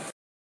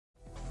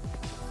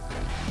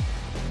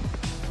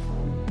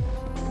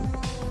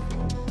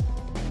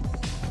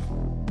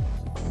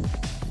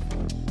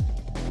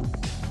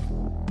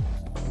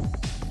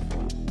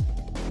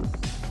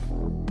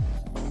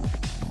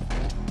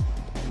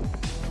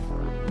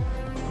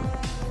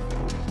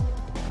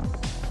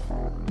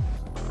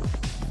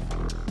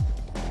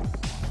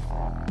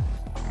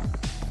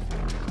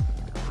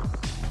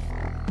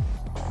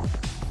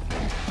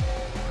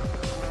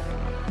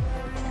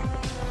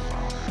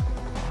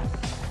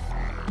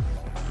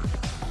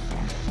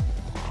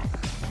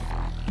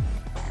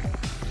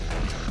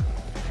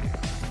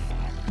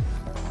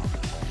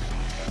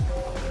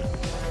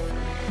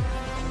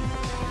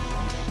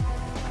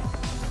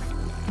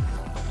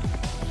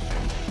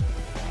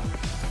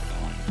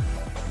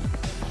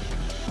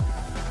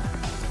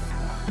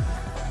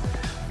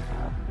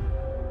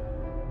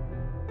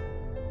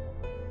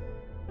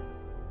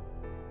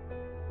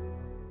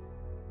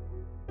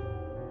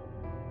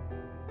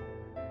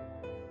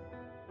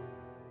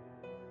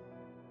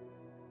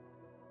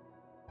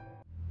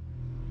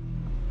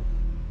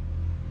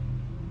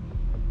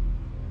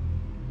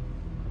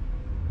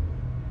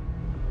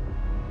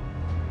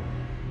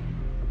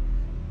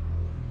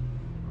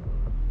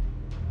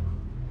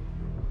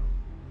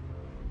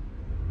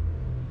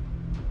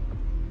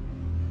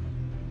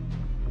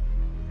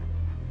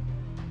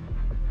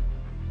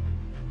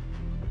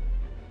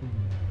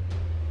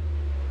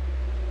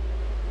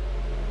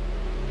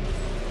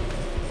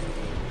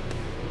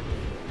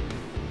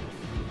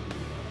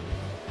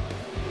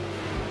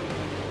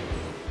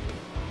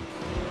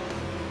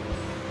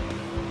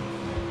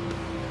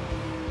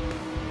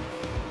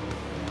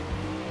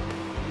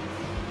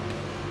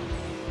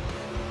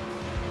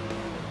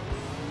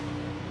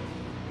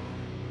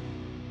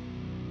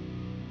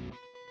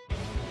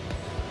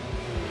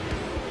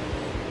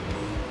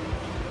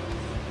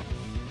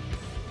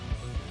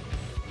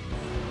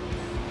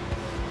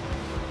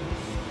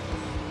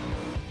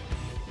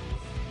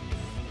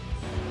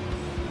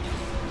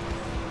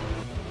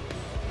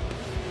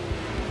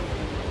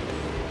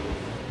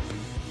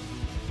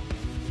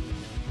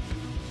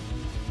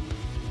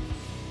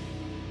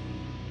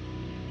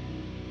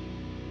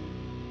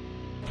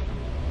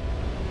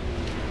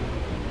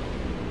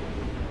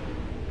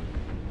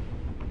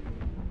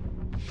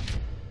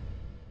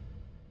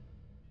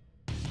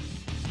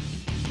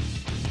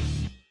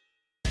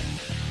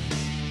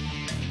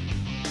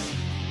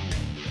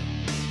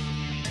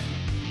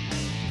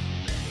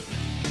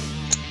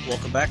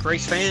 Welcome back,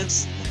 race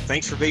fans.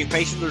 Thanks for being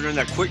patient during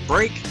that quick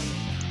break.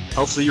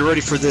 Hopefully you're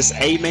ready for this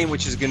A-Main,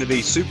 which is going to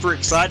be super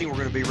exciting. We're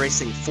going to be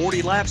racing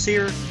 40 laps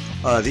here.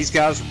 These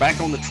guys are back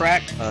on the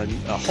track,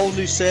 a whole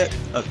new set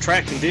of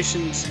track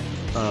conditions.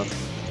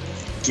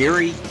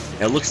 Gary,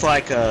 it looks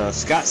like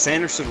Scott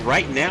Sanderson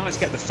right now has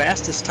got the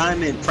fastest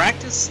time in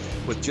practice,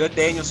 with Judd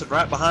Danielson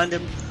right behind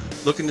him.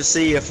 Looking to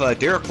see if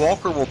Derek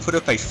Walker will put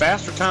up a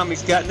faster time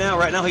he's got now.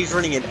 Right now he's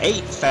running an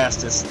 8th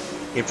fastest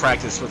in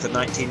practice with a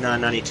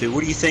 19.992.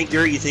 What do you think,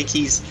 Gary? You think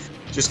he's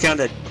just kind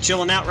of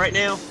chilling out right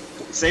now,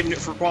 saving it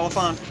for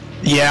qualifying?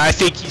 Yeah, I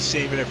think he's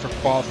saving it for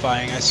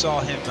qualifying. I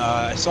saw him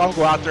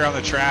go out there on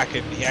the track,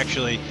 and he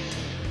actually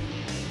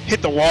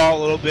hit the wall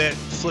a little bit,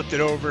 flipped it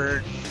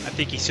over. I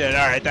think he said,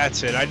 all right,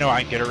 that's it. I know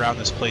I can get around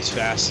this place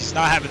fast. He's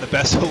not having the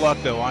best of luck,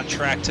 though, on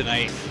track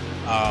tonight.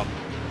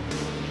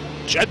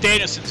 Judd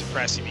Danielson's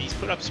impressive. He's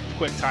put up some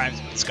quick times,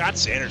 but Scott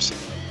Sanderson,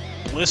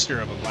 blister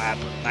of a lap,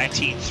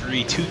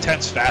 19.3,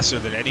 2/10 faster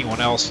than anyone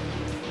else.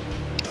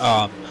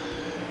 But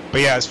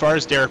yeah, as far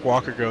as Derek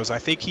Walker goes, I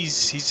think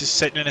he's just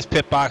sitting in his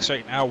pit box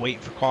right now,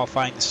 waiting for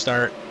qualifying to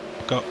start.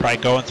 Probably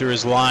going through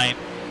his line,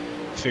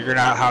 figuring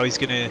out how he's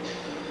gonna,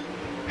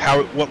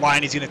 what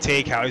line he's gonna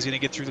take, how he's gonna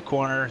get through the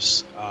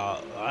corners.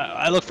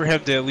 I look for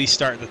him to at least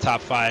start in the top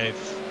 5,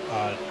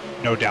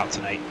 no doubt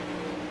tonight.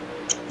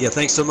 Yeah,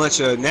 thanks so much.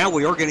 Now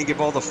we are going to give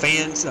all the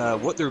fans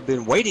what they've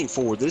been waiting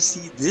for. This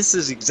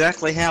is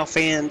exactly how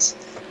fans,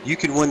 you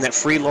can win that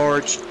free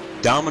large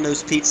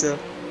Domino's pizza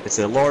It's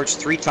a large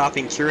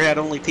 3-topping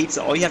curead-only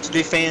pizza. All you have to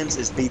do, fans,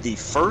 is be the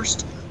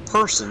first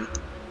person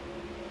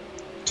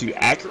to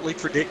accurately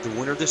predict the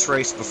winner of this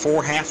race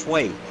before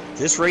halfway.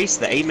 This race,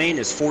 the A-main,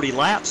 is 40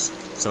 laps,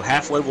 so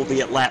halfway will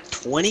be at lap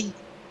 20.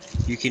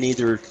 You can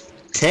either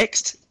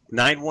text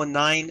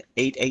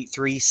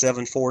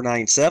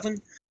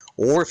 919-883-7497,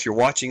 or if you're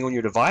watching on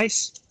your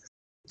device,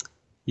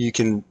 you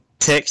can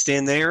text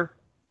in there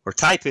or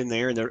type in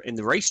there in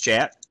the race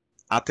chat,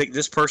 I picked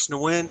this person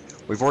to win.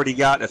 We've already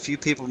got a few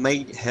people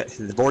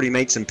have already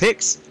made some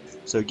picks,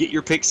 so get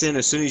your picks in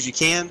as soon as you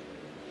can.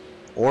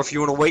 Or if you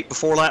want to wait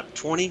before lap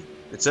 20,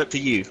 it's up to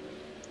you.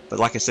 But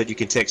like I said, you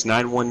can text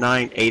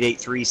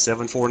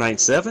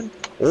 919-883-7497,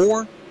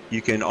 or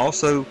you can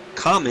also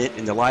comment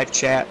in the live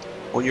chat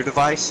on your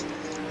device,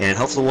 and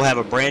hopefully we'll have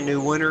a brand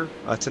new winner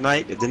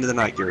tonight at the end of the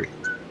night, Gary.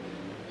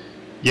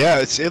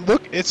 Yeah,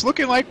 it's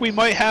looking like we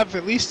might have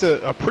at least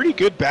a pretty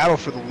good battle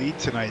for the lead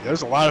tonight.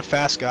 There's a lot of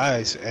fast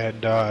guys,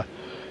 and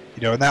you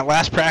know, in that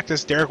last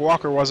practice, Derek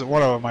Walker wasn't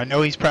one of them. I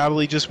know he's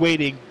probably just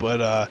waiting,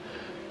 but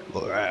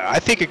I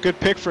think a good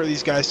pick for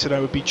these guys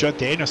tonight would be Judd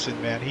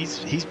Danielson. Man,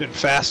 he's been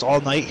fast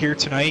all night here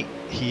tonight.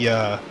 He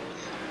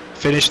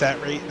finished that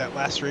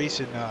last race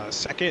in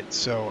second,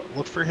 so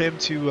look for him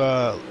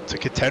to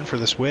contend for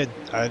this win.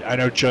 I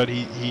know Judd.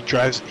 He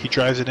drives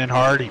it in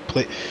hard.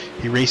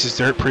 He races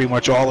dirt pretty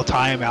much all the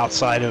time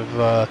outside of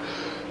the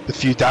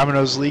few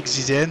Domino's leagues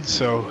he's in.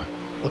 So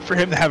look for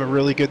him to have a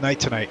really good night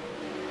tonight.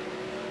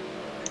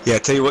 Yeah, I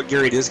tell you what,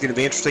 Gary, it is going to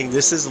be interesting.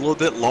 This is a little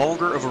bit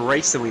longer of a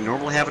race than we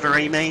normally have at our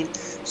A-main,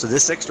 so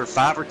this extra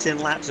 5 or 10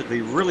 laps, it'd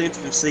be really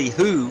interesting to see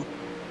who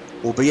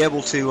will be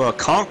able to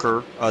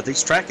conquer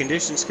these track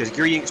conditions, because,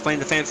 Gary, you can explain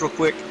to the fans real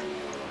quick,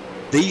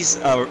 these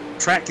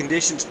track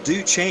conditions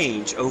do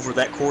change over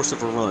that course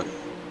of a run.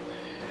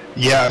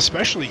 Yeah,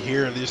 especially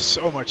here. There's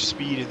so much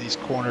speed in these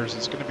corners.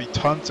 It's going to be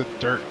tons of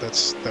dirt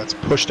that's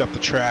pushed up the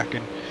track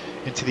and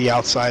into the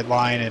outside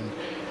line, and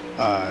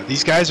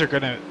these guys are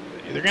going to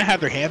have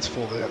their hands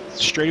full. The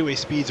straightaway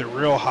speeds are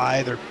real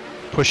high. They're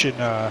pushing.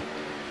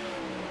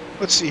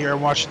 Let's see here.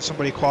 I'm watching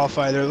somebody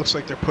qualify there. It looks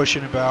like they're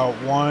pushing about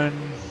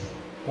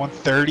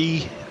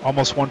 130,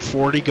 almost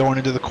 140 going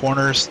into the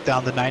corners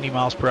down to 90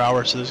 miles per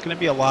hour. So there's going to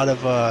be a lot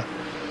of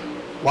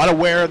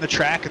wear on the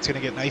track. It's going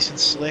to get nice and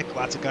slick.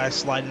 Lots of guys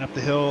sliding up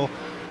the hill.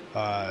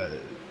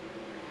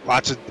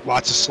 Lots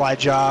of slide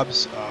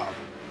jobs.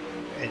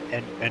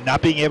 And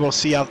not being able to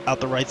see out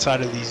the right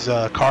side of these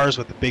cars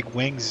with the big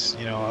wings,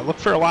 you know, I look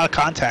for a lot of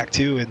contact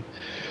too, and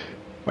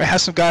might have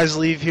some guys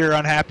leave here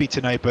unhappy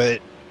tonight. But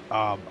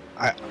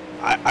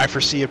I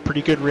foresee a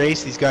pretty good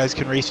race. These guys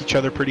can race each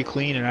other pretty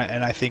clean,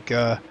 and I think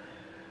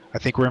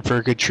we're in for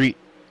a good treat.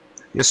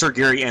 Yes, sir,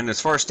 Gary. And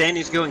as far as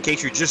standings go, in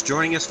case you're just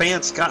joining us,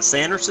 fans, Scott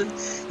Sanderson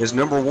is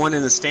 #1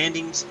 in the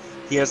standings.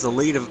 He has the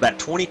lead of about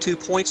 22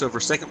 points over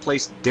second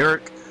place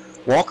Derek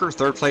Walker,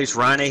 third place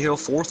Ryan Ahill,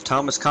 fourth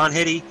Thomas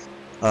Conheady.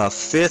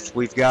 Fifth,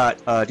 we've got,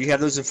 do you have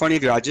those in front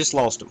of you? I just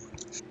lost them.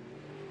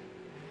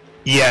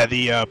 Yeah,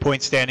 the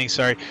point standing,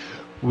 sorry.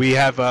 We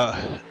have...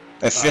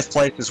 At fifth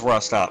place is where I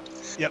stopped.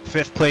 Yep,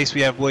 fifth place we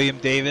have William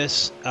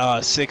Davis.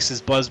 Sixth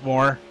is Buzz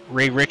Moore.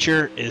 Ray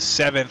Richer is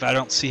seventh. I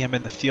don't see him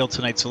in the field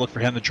tonight, so look for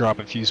him to drop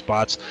a few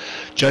spots.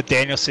 Judd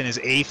Danielson is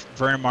eighth.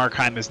 Vernon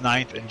Markheim is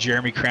ninth. And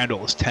Jeremy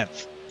Crandall is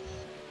 10th.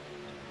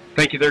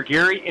 Thank you there,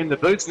 Gary. In the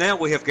booth now,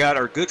 we have got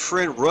our good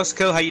friend Russ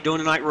Coe. How you doing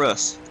tonight,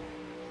 Russ?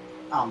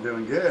 I'm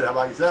doing good. How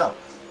about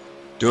yourself?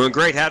 Doing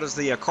great. How does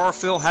the car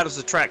feel? How does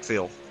the track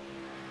feel?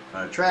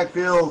 Track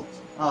feels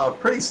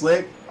pretty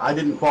slick. I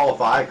didn't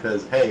qualify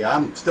because, hey,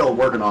 I'm still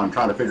working on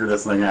trying to figure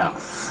this thing out.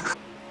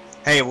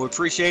 Hey, we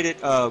appreciate it.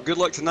 Good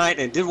luck tonight.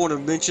 And did want to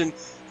mention,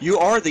 you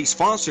are the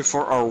sponsor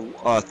for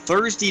our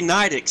Thursday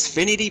night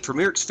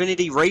Premier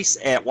Xfinity race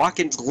at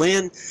Watkins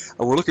Glen.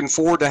 We're looking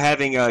forward to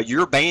having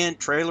your band,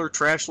 Trailer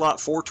Trash Lot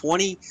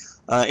 420,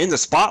 in the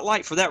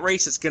spotlight for that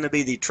race. It's going to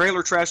be the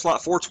Trailer Trash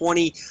Lot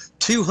 420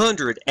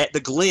 200 at the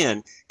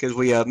Glen, because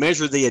we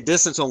measure the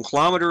distance on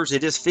kilometers.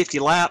 It is 50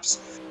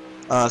 laps.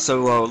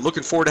 So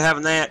looking forward to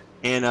having that,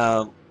 and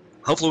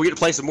hopefully we get to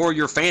play some more of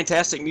your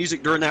fantastic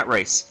music during that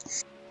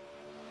race.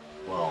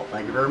 Well,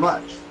 thank you very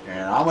much.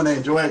 And I'm going to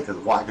enjoy it because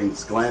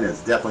Watkins Glen is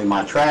definitely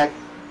my track.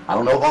 I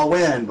don't know if I'll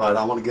win, but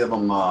I want to give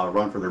them a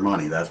run for their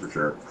money, that's for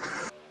sure.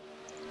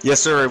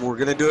 Yes, sir. We're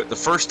going to do it the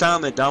first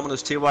time in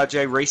Domino's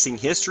TYJ racing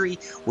history.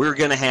 We're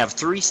going to have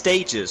 3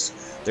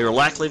 stages. They're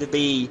likely to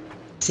be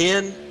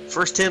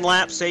first 10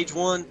 laps, stage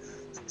 1,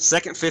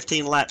 second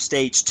 15 lap,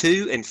 stage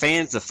 2, and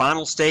fans, the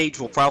final stage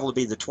will probably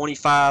be the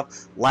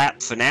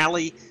 25-lap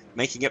finale,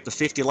 making up the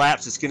 50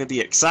 laps. It's going to be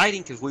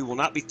exciting because we will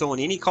not be throwing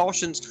any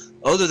cautions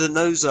other than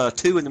those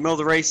 2 in the middle of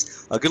the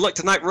race. Good luck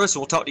tonight, Russ.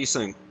 We'll talk to you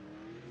soon.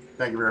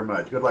 Thank you very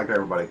much. Good luck to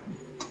everybody.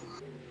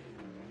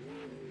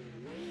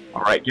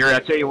 All right, Gary, I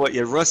tell you what,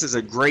 Russ is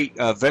a great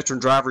veteran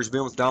driver. He's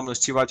been with Domino's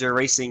TYJ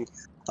Racing.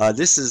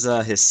 This is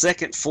his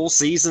second full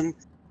season.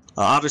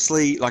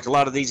 Obviously, like a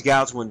lot of these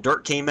guys, when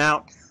dirt came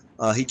out,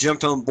 he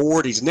jumped on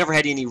board. He's never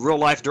had any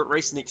real-life dirt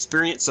racing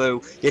experience,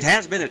 so it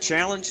has been a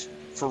challenge.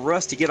 for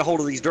Russ to get a hold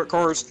of these dirt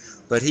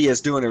cars, but he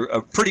is doing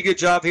a pretty good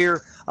job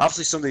here.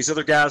 Obviously, some of these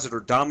other guys that are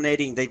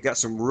dominating, they've got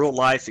some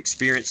real-life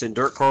experience in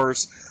dirt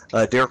cars.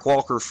 Derek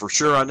Walker, for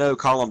sure, I know.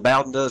 Colin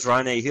Bowden does.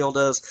 Ryan A. Hill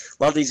does.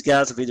 A lot of these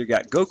guys have either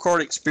got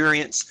go-kart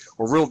experience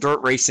or real dirt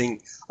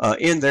racing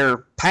in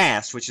their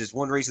past, which is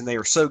one reason they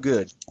are so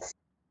good.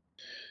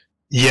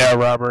 Yeah,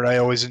 Robert, I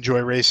always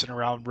enjoy racing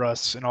around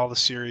Russ in all the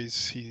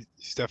series.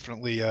 He's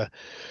definitely a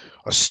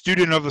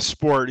student of the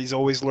sport. He's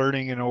always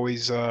learning and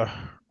always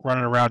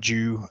running around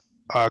you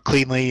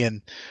cleanly,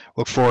 and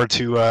look forward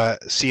to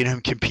seeing him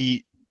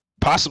compete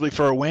possibly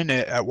for a win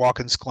at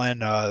Watkins Glen.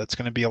 That's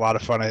going to be a lot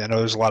of fun. I know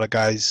there's a lot of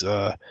guys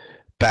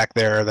back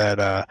there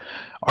that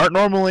aren't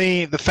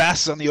normally the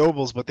fastest on the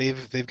ovals, but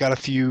they've got a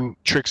few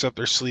tricks up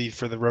their sleeve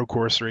for the road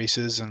course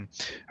races. And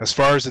as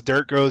far as the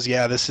dirt goes,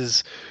 yeah, this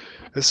is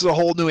a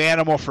whole new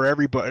animal for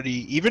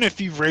everybody. Even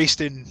if you've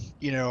raced in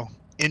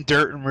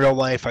dirt in real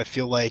life, I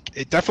feel like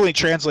it definitely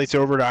translates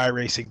over to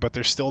iRacing, but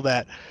there's still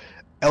that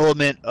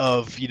element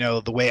of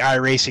the way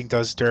iRacing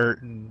does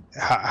dirt and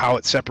how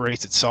it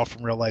separates itself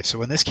from real life. So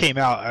when this came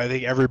out, I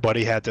think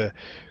everybody had to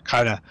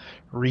kind of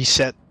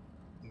reset,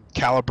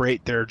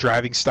 calibrate their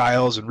driving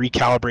styles and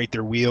recalibrate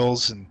their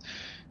wheels, and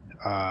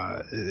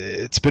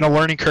it's been a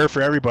learning curve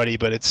for everybody,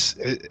 but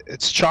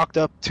it's chalked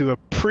up to a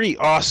pretty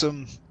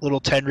awesome little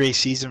 10-race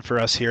season for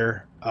us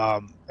here.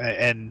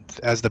 And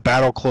as the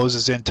battle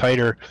closes in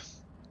tighter,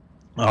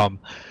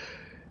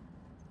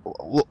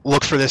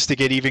 look for this to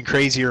get even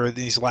crazier in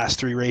these last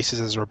 3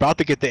 races as we're about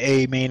to get the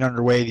A main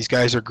underway. These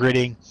guys are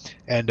gritting,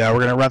 and we're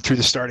going to run through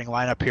the starting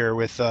lineup here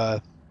with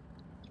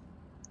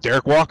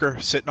Derek Walker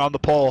sitting on the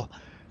pole.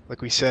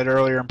 Like we said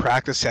earlier in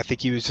practice, I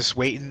think he was just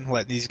waiting,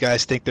 letting these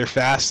guys think they're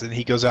fast, and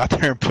he goes out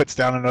there and puts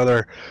down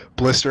another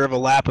blister of a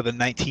lap with a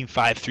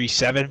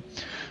 19.537.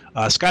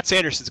 Scott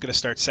Sanderson's going to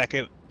start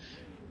second.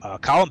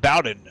 Colin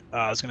Bowden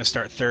is going to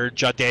start third.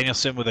 Judd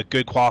Danielson, with a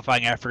good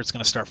qualifying effort, is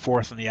going to start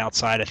fourth on the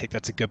outside. I think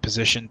that's a good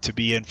position to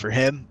be in for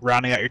him.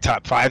 Rounding out your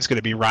top 5 is going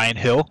to be Ryan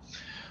Hill.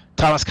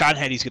 Thomas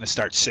Conheady is going to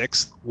start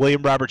 6th.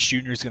 William Roberts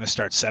Jr. is going to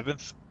start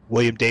 7th.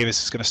 William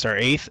Davis is going to start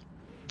 8th.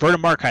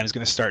 Vernon Markine is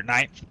going to start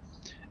 9th.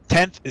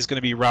 10th is going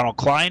to be Ronald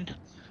Klein.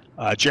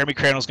 Jeremy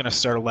Crandall is going to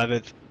start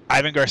 11th.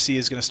 Ivan Garcia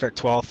is going to start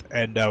 12th,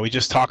 and we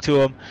just talked to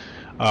him.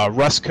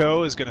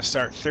 Rusko is going to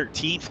start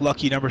 13th,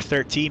 lucky number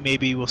 13.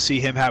 Maybe we'll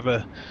see him have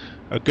a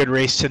good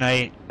race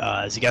tonight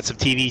as he got some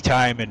TV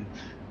time,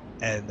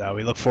 and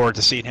we look forward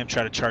to seeing him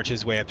try to charge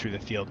his way up through the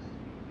field.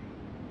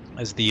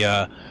 As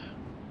the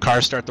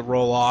cars start to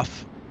roll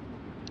off.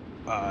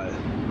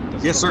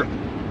 Yes, sir.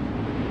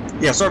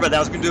 Yeah, sorry about that. I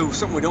was going to do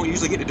something we don't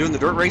usually get to do in the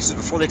dirt races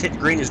before they take the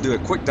green, is do a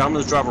quick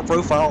Domino's driver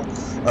profile.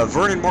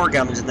 Vernon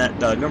Markine is in that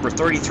number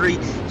 33.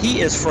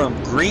 He is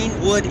from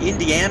Greenwood,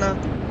 Indiana.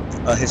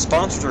 His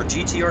sponsors are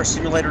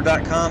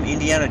GTRsimulator.com,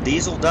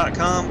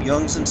 IndianaDiesel.com,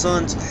 Youngs &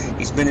 Sons.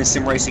 He's been in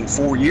sim racing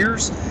 4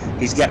 years.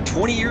 He's got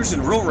 20 years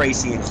in real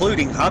racing,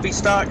 including hobby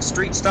stocks,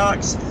 street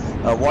stocks,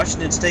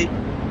 Washington State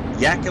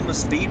Yakima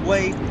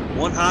Speedway,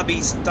 one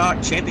hobby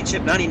stock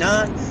championship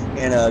 99,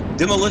 and a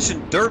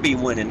demolition derby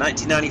win in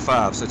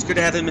 1995. So it's good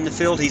to have him in the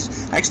field.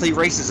 He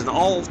races in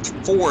all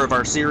 4 of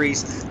our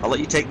series. I'll let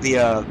you take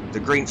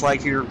the green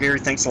flag here, Gary.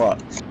 Thanks a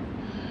lot.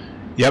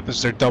 Yep,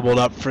 as they're doubled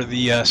up for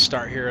the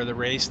start here of the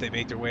race, they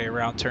make their way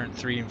around turn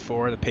 3 and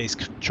 4. The pace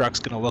truck's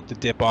going to look to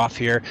dip off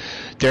here.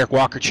 Derek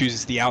Walker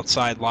chooses the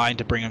outside line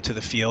to bring him to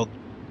the field.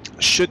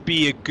 Should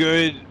be a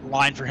good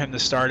line for him to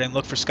start in.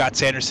 Look for Scott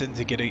Sanderson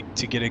to get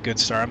a good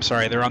start. I'm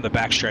sorry, they're on the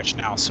backstretch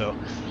now, so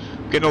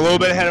getting a little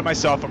bit ahead of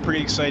myself. I'm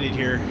pretty excited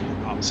here.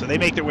 So they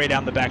make their way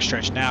down the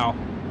backstretch now,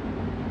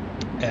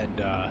 and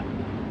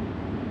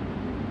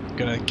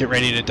gonna get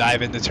ready to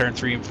dive into turn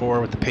 3 and 4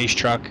 with the pace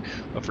truck.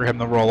 Look for him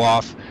to roll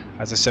off.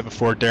 As I said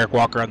before, Derek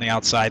Walker on the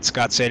outside.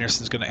 Scott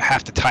Sanderson's going to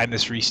have to time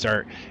this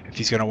restart if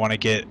he's going to want to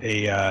get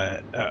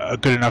a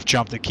good enough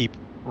jump to keep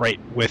right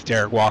with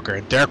Derek Walker.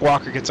 And Derek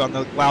Walker gets on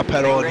the loud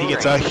pedal, and he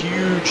gets a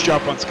huge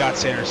jump on Scott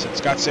Sanderson.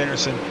 Scott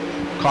Sanderson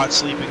caught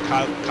sleeping.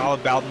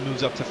 Colin Bowden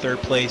moves up to 3rd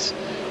place.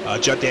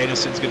 Judd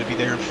Danielson's going to be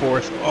there in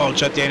 4th. Oh,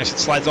 Judd Danielson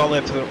slides all the way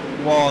up to the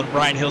wall, and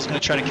Ryan Hill's going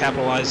to try to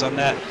capitalize on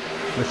that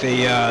with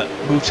a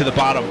move to the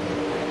bottom.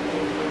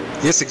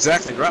 Yes,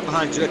 exactly. Right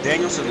behind Judd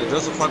Danielson, it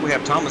does look like we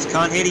have Thomas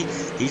Conheady.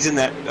 He's in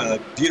that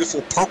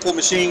beautiful purple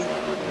machine.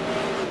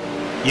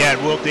 Yeah,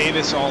 and Will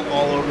Davis all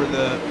over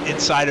the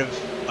inside of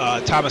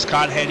Thomas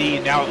Conheady.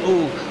 And now,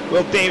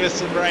 Will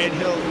Davis and Ryan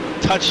Hill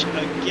touch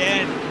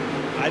again.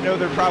 I know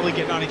they're probably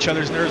getting on each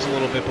other's nerves a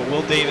little bit, but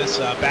Will Davis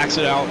backs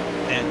it out,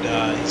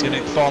 and he's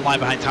going to fall in line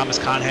behind Thomas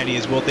Conheady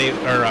as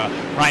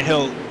Ryan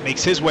Hill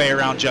makes his way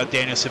around Judd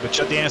Danielson. But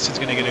Judd Danielson's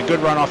going to get a good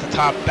run off the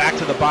top, back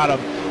to the bottom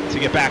to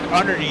get back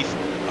underneath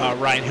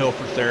Ryan Hill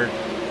for 3rd,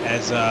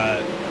 as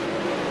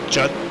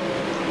Judd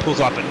pulls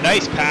off a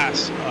nice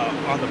pass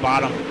on the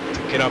bottom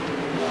to get up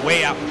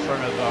way out in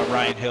front of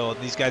Ryan Hill.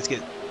 And these guys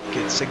get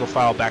single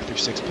file back through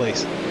 6th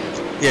place.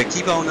 Yeah,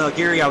 keep on,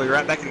 Gary. I'll be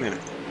right back in a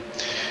minute.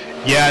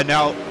 Yeah,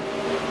 now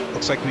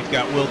Looks like we've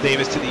got Will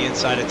Davis to the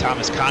inside of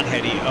Thomas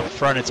Conheady. Up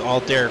front, it's all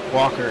Derek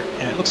Walker.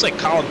 And it looks like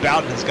Colin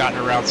Bowden has gotten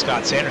around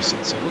Scott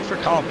Sanderson. So look for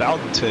Colin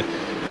Bowden to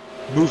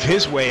move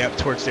his way up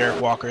towards Derek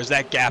Walker as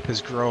that gap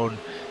has grown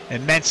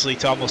immensely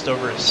to almost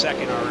over a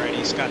second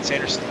already. Scott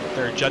Sanderson in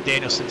third, Judd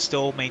Danielson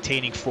still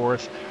maintaining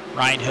fourth,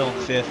 Ryan Hill in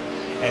fifth.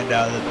 And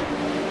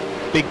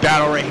the big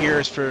battle right here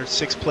is for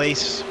sixth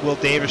place. Will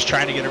Davis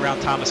trying to get around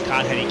Thomas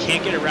Conheady.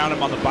 Can't get around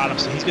him on the bottom,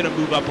 so he's going to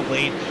move up a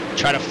lane,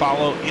 try to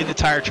follow in the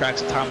tire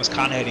tracks of Thomas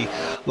Conheady.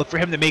 Look for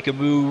him to make a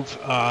move.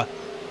 I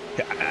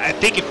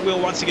think if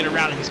Will wants to get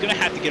around him, he's going to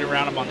have to get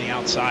around him on the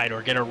outside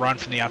or get a run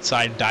from the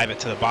outside and dive it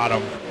to the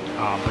bottom.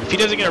 But if he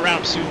doesn't get around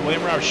him soon,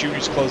 William Roberts Jr.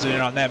 is closing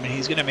in on them, and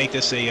he's going to make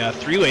this a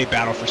three-way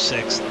battle for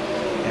sixth.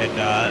 And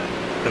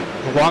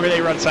the longer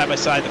they run side by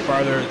side, the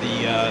farther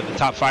the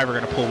top five are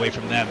going to pull away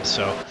from them.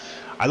 So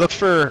I look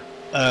for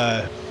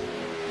that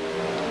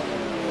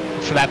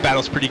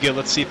battle's pretty good.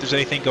 Let's see if there's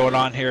anything going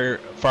on here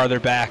farther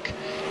back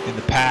in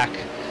the pack.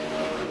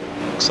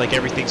 Looks like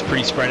everything's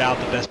pretty spread out.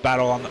 The best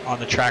battle on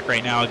the track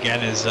right now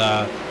again is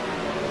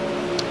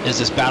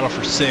this battle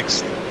for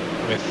sixth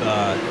with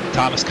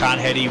Thomas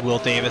Conheady, Will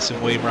Davis,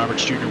 and William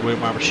Roberts Jr.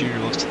 William Roberts Jr.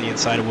 looks to the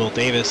inside of Will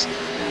Davis.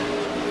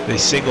 They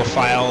single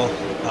file.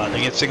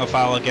 They get single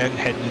file again,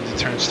 heading into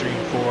turns 3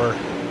 and 4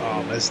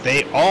 as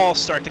they all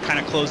start to kind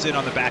of close in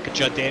on the back of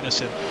Judd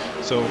Danielson.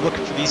 So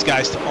looking for these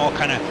guys to all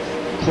kind of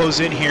close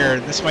in here.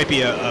 This might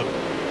be a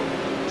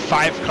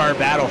 5-car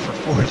battle for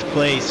fourth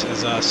place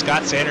as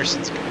Scott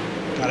Sanderson's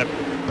got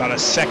about a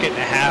second and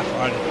a half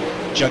on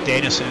Judd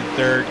Danielson in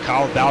third.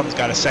 Colin Bowden's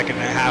got a second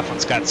and a half on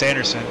Scott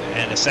Sanderson,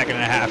 and a second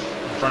and a half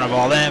in front of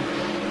all them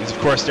is, of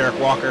course, Derek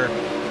Walker.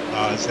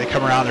 As they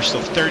come around, there's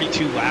still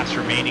 32 laps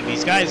remaining.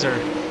 These guys are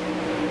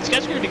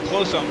going to be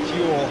close on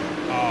fuel.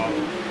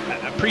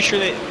 I'm pretty sure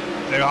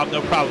they'll have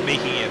no problem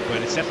making it,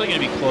 but it's definitely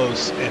going to be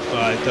close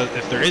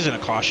if there isn't a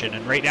caution.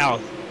 And right now,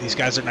 these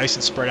guys are nice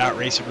and spread out,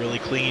 racing really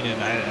clean,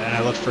 and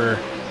I look for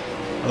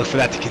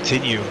that to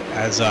continue.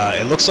 As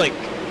it looks like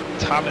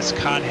Thomas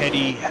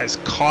Conheady has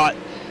caught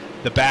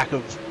the back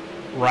of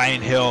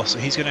Ryan Hill, so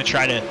he's going to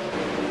try to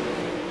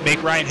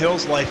make Ryan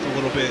Hill's life a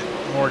little bit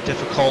more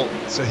difficult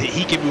so that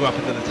he can move up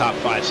into the top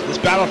 5. So this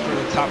battle for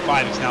the top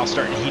 5 is now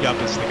starting to heat up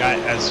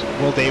as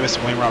Will Davis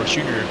and William Roberts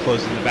Jr. are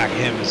closing in the back of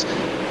him. As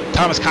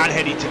Thomas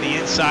Conheady to the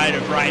inside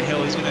of Ryan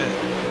Hill, he's going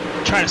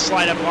to try to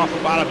slide up off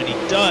the bottom, and he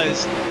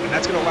does, and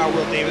that's going to allow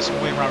Will Davis and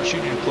William Roberts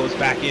Jr. to close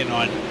back in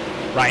on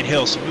Ryan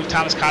Hill. So move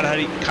Thomas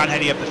Conheady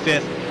up to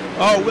 5th.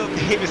 Oh, Will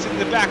Davis in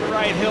the back of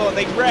Ryan Hill, and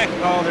they wreck.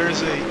 Oh,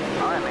 there's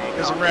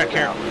a wreck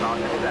here.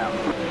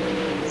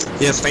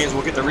 Yes, fans,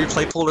 we'll get the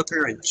replay pulled up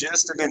here in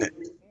just a minute.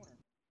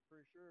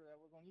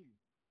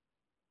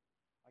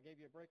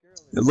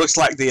 It looks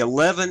like the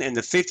 11 and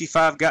the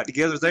 55 got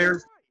together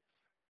there.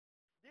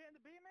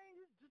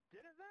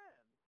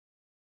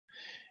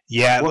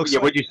 Yeah, it looks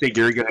what'd you say,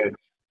 Gary? Go ahead.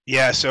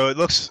 Yeah, so it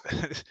looks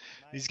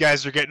these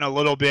guys are getting a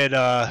little bit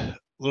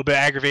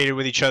aggravated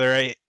with each other.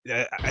 Right?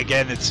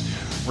 Again, it's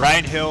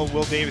Ryan Hill,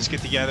 Will Davis get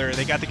together.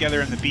 They got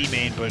together in the B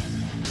main, but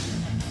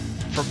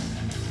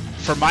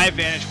from my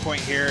vantage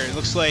point here, it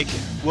looks like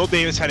Will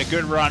Davis had a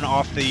good run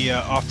off the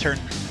off turn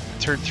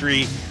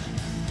 3,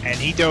 and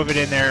he dove it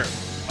in there.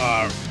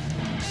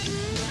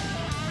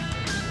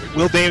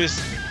 Will Davis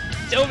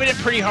dove it in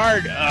pretty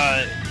hard.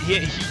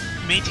 He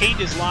maintained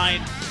his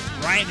line.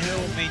 Ryan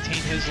Hill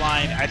maintained his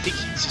line. I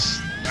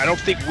don't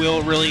think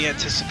Will really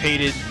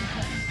anticipated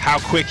how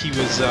quick he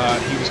was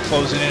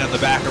closing in on the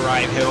back of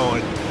Ryan Hill,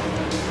 and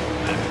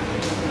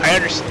I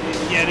understand.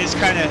 Yeah, it is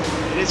kind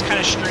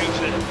of strange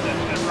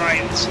that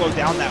Ryan slowed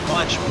down that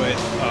much, but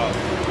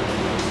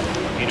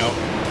you know,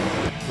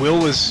 Will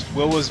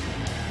was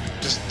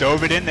just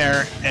dove it in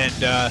there, and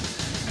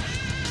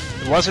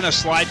it wasn't a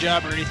slide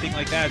job or anything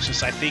like that. It's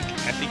just I think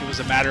it was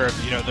a matter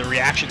of, you know, the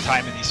reaction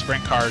time in these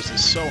sprint cars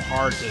is so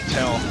hard to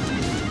tell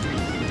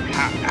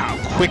how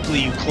quickly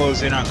you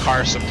close in on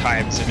cars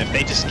sometimes, and if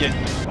they just get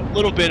a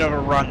little bit of a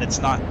run that's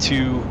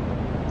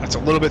a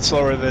little bit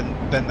slower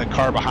than the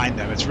car behind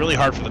them, it's really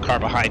hard for the car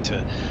behind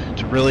to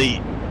really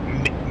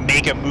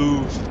make a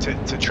move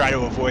to try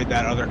to avoid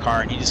that other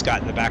car, and he just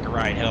got in the back of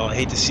Ryan Hill. I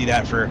hate to see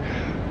that for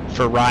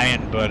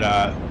Ryan, but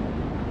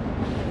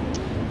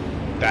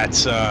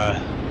that's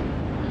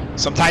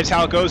sometimes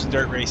how it goes in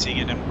dirt racing,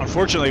 and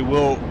unfortunately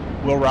Will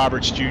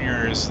Roberts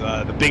Jr. is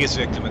the biggest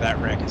victim of that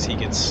wreck, as he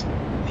gets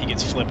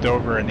flipped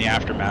over in the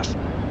aftermath.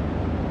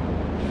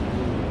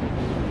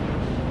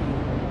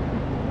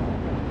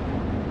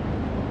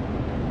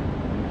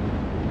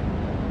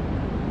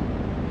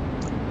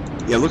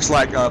 Yeah, it looks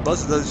like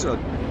both of those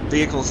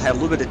vehicles had a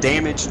little bit of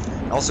damage.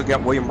 Also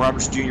got William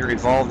Roberts Jr.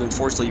 involved.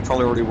 Unfortunately, you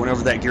probably already went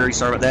over that, Gary.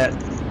 Sorry about that.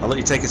 I'll let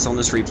you take us on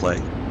this replay.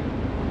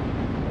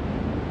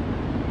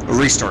 A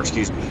restart,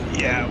 excuse me.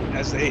 Yeah,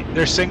 as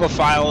they're single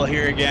file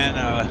here again.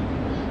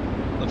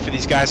 Look for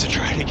these guys to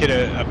try to get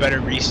a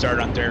better restart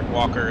on Derek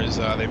Walker as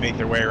they make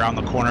their way around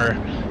the corner.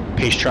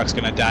 Pace truck's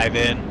going to dive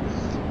in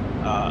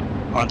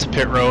onto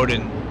pit road,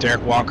 and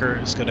Derek Walker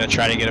is going to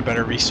try to get a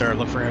better restart,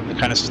 look for him to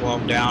kind of slow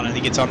him down, and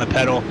he gets on the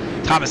pedal.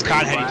 Thomas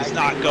Conheady does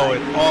not go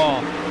at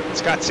all.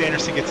 Scott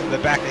Sanderson gets in the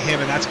back of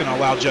him, and that's going to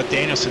allow Judd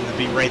Danielson to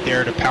be right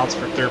there to pounce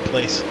for third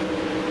place.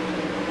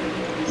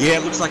 Yeah,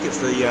 it looks like it's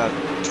the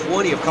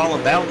 20 of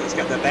Colin Bowden that's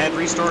got that bad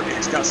restart,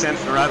 and Scott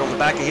Sanderson right on the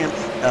back of him.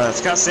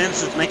 Scott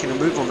Sanderson's making a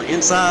move on the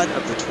inside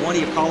of the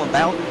 20 of Colin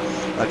Bowden,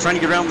 trying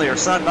to get around there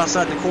side by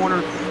side in the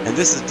corner, and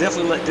this has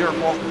definitely let Derek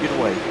Walker get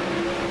away.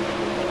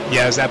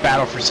 Yeah, as that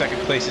battle for second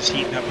place is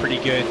heating up pretty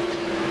good.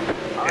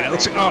 And it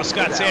looks like,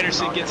 Scott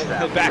Sanderson gets in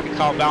the back of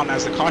Colin Bowden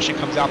as the caution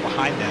comes out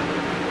behind them.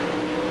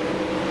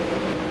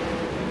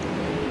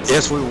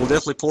 Yes, we will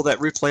definitely pull that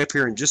replay up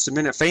here in just a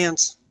minute,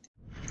 fans.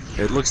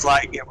 It looks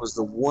like it was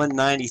the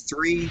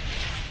 193.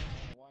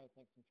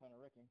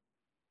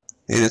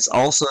 And it's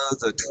also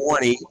the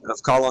 20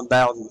 of Colin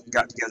Bowden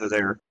got together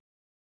there. Are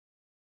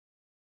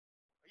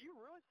you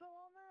really still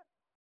on that?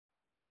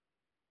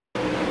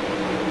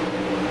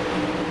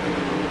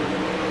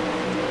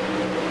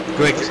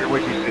 Go ahead, what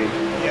do you see?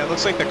 Yeah, it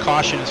looks like the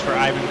caution is for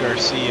Ivan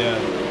Garcia.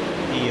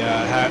 He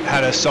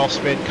had a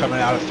self-spin coming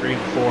out of 3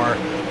 and 4.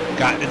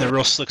 Got in the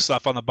real slick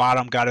stuff on the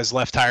bottom, got his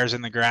left tires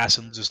in the grass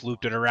and just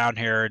looped it around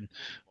here and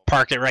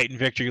parked it right in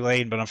victory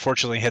lane, but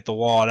unfortunately hit the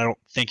wall, and I don't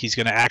think he's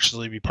going to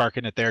actually be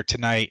parking it there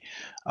tonight.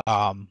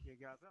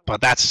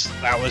 But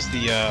that was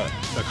the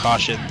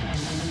caution.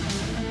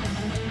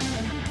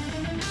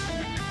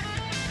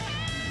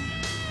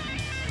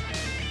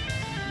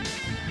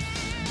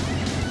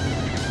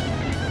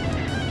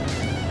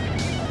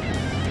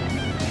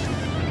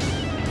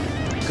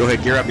 Go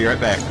ahead, Gear. I'll be right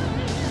back.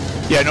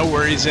 Yeah, no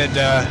worries. And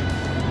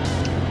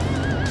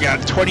we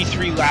got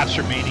 23 laps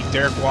remaining.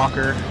 Derek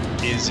Walker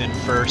is in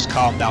first,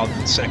 Colin Bowden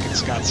in second,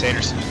 Scott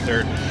Sanderson in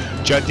third,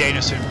 Judd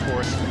Danielson in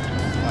fourth,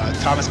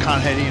 Thomas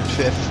Conheady in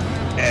fifth,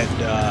 and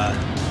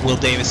Will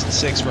Davis in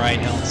sixth,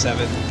 Ryan Hill in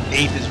seventh,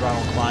 eighth is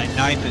Ronald Klein,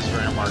 ninth is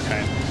Werner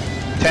Markheim,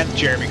 10th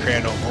Jeremy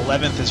Crandall,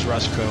 11th is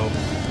Russ Coe,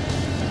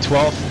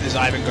 12th is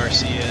Ivan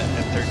Garcia,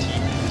 and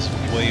 13th is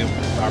William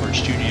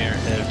Roberts Jr.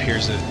 And it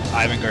appears that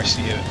Ivan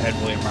Garcia and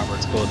William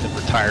Roberts both have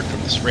retired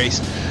from this race.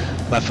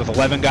 Left with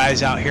 11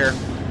 guys out here.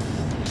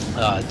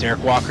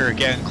 Derek Walker,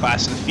 again,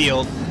 class of the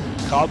field.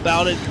 Colin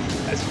Bowden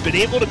has been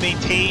able to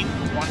maintain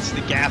once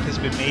the gap has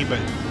been made, but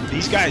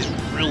these guys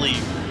really,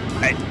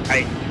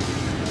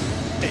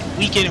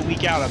 week in and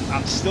week out,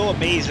 I'm still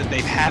amazed that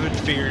they haven't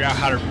figured out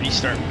how to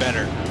restart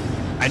better.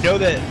 I know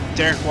that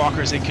Derek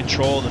Walker's in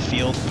control of the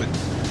field, but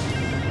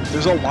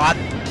there's a lot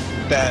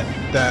that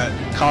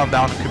Colin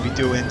Bowden could be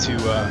doing to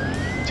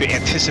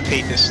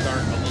anticipate this start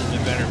a little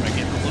bit better by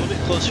getting a little bit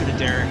closer to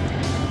Derek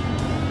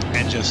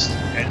and just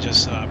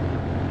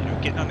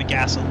getting on the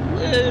gas a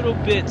little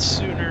bit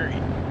sooner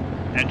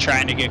and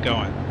trying to get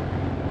going.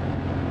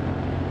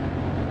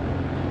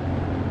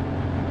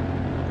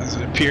 As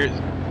it appears.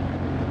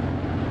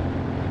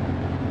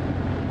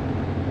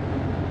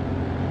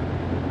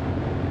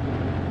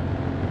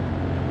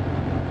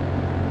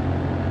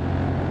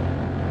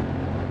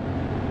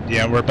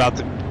 Yeah, we're about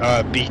to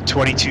beat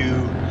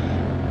 22.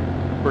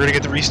 We're gonna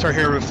get the restart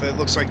here with, it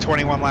looks like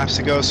 21 laps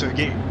to go. So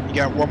you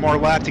got one more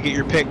lap to get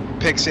your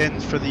picks in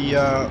for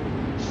the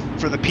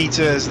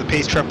pizza as the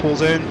pace truck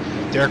pulls in.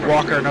 Derek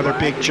Walker, another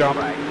big jump.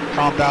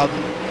 Colin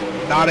Bowden,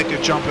 not a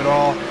good jump at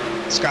all.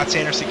 Scott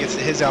Sanderson gets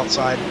to his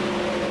outside.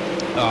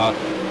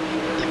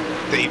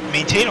 They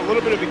maintain a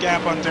little bit of a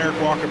gap on Derek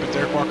Walker, but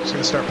Derek Walker's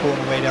going to start pulling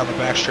away down the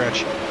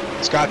backstretch.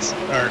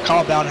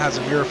 Colin Bowden has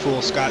a mirror full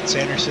of Scott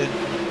Sanderson,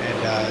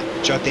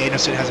 and Judd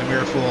Danielson has a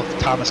mirror full of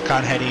Thomas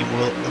Conheady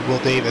and Will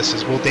Davis.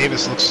 As Will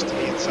Davis looks to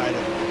the inside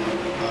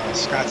of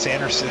Scott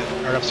Sanderson,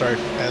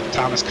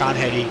 Thomas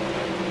Conheady.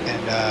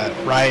 And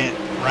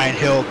Ryan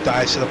Hill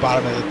dives to the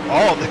bottom of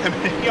all of them.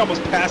 He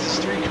almost passes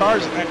 3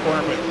 cars in that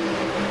corner, but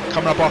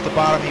coming up off the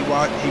bottom, he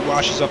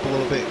washes up a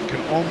little bit.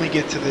 Can only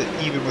get to the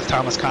even with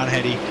Thomas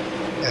Conheady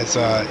as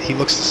he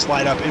looks to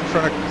slide up in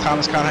front of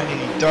Thomas Conheady.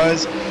 And he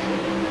does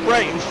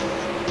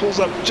pulls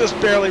up just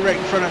barely right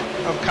in front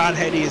of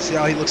Conheady. As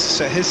now he looks to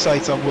set his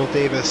sights on Will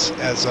Davis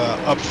as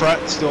up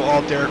front, still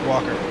all Derek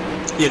Walker.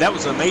 Yeah, that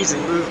was an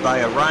amazing move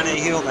by Ryan A.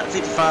 Hill, that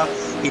 55.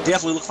 He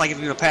definitely looked like he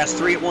was going to pass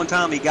 3 at one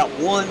time. He got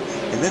one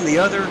and then the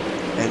other.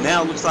 And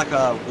now it looks like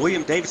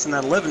William Davis in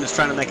that 11 is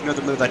trying to make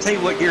another move. I tell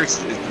you what, Gary, it's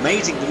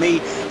amazing to me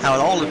how it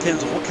all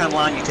depends on what kind of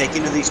line you take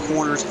into these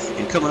corners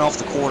and coming off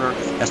the corner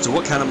as to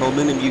what kind of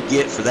momentum you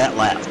get for that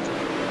lap.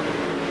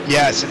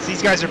 Yeah, since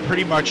these guys are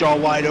pretty much all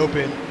wide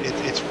open,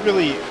 it's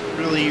really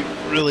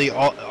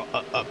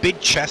a big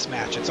chess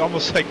match. It's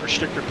almost like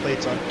restrictor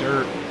plates on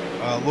dirt,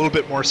 a little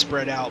bit more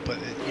spread out. But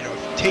if you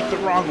take the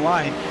wrong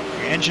line,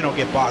 your engine will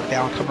get bogged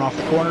down coming off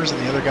the corners,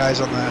 and the other guys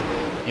on the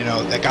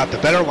that got the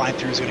better line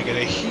through is going to get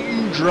a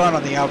huge run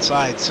on the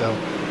outside. So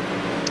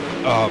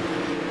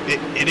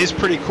it is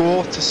pretty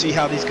cool to see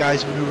how these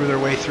guys maneuver their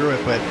way through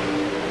it. But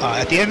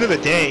at the end of the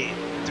day,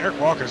 Derek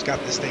Walker's got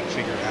this thing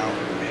figured out.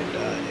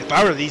 And if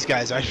I were these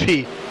guys, I'd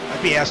be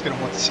asking him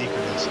what the secret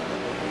is.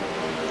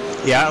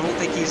 Yeah, I don't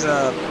think he's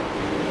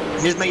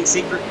his main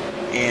secret,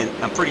 and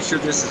I'm pretty sure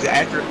this is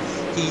accurate,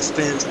 he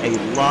spends a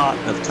lot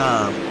of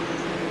time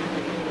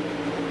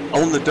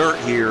on the dirt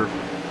here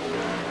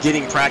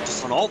getting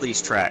practice on all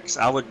these tracks.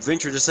 I would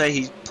venture to say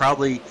he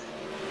probably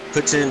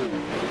puts in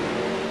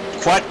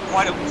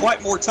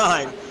quite more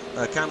time.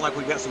 Kind of like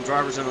we've got some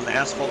drivers in on the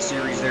Asphalt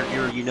Series there,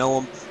 here, you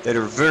know them, that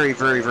are very,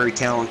 very, very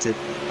talented.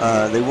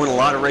 They win a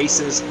lot of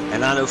races,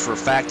 and I know for a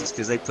fact it's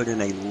because they put in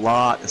a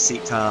lot of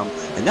seat time,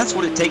 and that's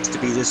what it takes to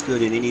be this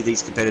good in any of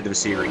these competitive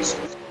series.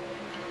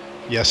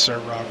 Yes, sir,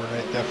 Robert.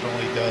 It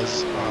definitely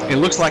does. It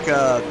looks like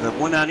the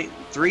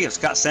 193 of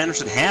Scott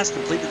Sanderson has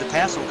completed the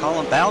pass on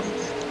Colin Bowden,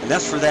 and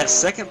that's for that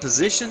second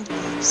position.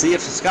 See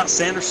if Scott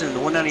Sanderson in the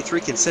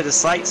 193 can set his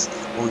sights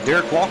on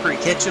Derek Walker and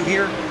catch him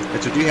here,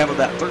 as we do have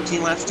about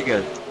 13 laps to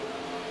go.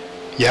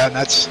 Yeah, and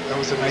that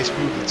was a nice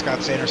move that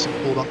Scott Sanderson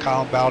pulled on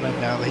Colin Bowden.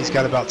 Now he's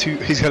got a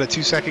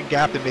 2-second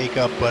gap to make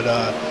up, but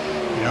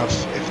you know,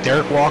 if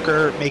Derek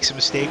Walker makes a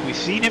mistake, we've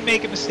seen him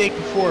make a mistake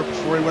before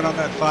he went on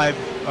that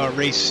 5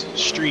 race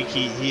streak.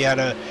 He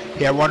had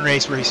one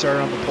race where he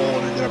started on the pole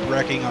and ended up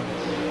wrecking on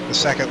the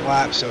second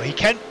lap. So he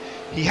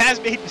has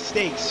made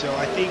mistakes. So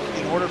I think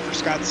in order for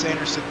Scott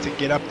Sanderson to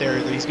get up there,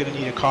 he's going to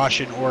need a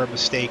caution or a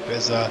mistake,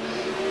 as the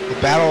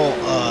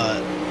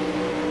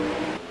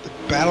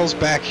battles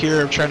back here.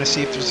 I'm trying to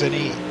see if there's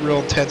any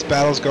real intense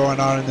battles going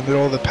on in the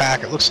middle of the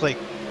pack. It looks like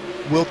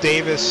Will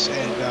Davis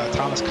and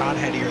Thomas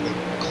Conheady are the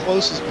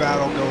closest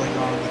battle going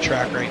on the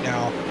track right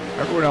now.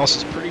 Everyone else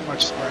is pretty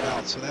much spread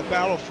out. So that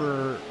battle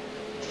for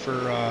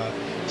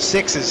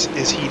 6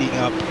 is heating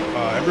up.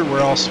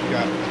 Everywhere else we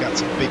got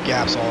some big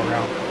gaps all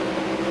around.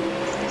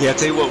 Yeah, I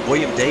tell you what,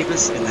 William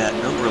Davis in that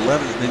number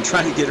 11 has been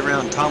trying to get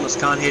around Thomas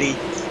Conheady.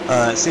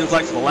 It seems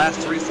like for the last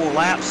 3-4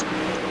 laps,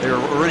 they're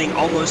running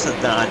almost an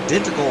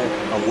identical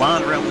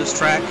line around this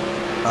track,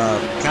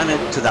 kind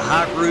of to the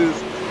high groove,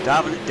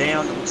 diving it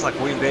down. It looks like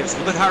William Davis a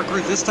little bit higher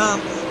groove this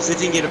time. See if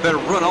he can get a better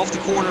run off the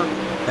corner,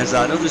 as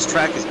I know this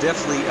track is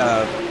definitely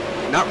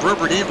not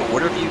rubbered in, but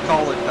whatever you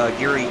call it,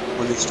 Gary,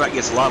 when this track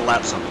gets a lot of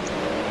laps on it.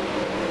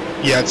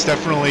 Yeah, it's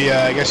definitely,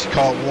 I guess you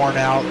call it worn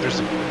out. There's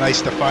a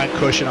nice defined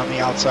cushion on the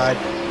outside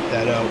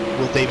that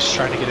Will Davis is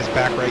trying to get his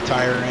back right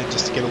tire in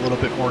just to get a little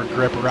bit more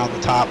grip around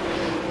the top.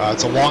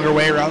 It's a longer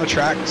way around the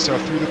track, so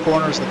through the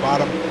corners, the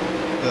bottom,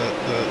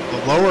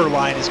 the lower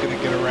line is going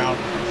to get around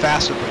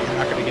faster, but you're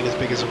not going to get as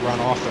big as a run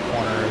off the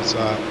corner. As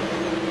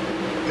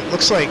it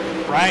looks like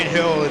Ryan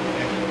Hill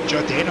and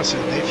Judd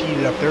Danielson, they've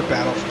heated up their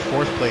battle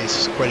for 4th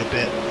place quite a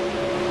bit.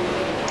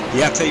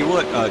 Yeah, I tell you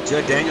what,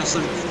 Judd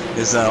Danielson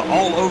is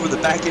all over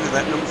the back end of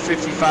that number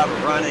 55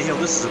 of Ryan Hill.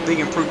 This is a big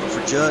improvement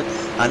for Judd.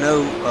 I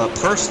know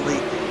personally,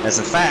 as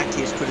a fact,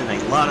 he has put in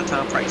a lot of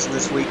time practicing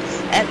this week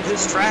at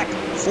this track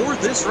for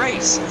this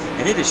race,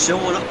 and it is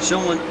showing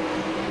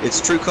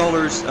its true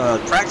colors.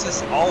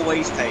 Practice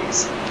always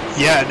pays.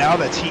 Yeah, now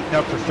that's heating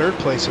up for 3rd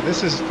place. So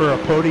this is for a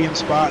podium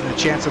spot and a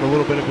chance at a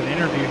little bit of an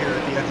interview here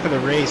at the end of the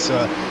race.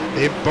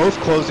 They've both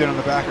closed in on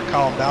the back of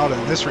Colin Bowden,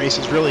 and this race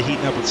is really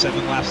heating up with 7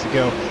 laps to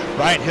go.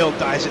 Ryan Hill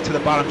dives it to the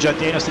bottom. Judd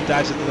Danielson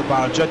dives it to the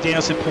bottom. Judd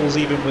Danielson pulls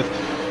even with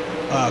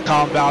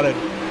Colin Bowden,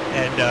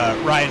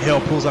 and Ryan Hill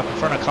pulls up in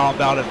front of Colin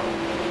Bowden.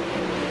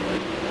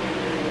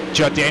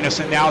 Judd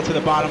Danielson now to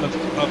the bottom of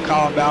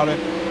Colin Bowden.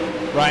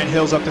 Ryan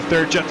Hill's up to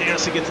 3rd. Judd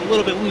Danielson gets a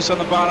little bit loose on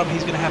the bottom.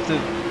 He's going to have to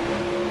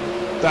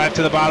dive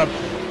to the bottom.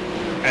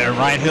 And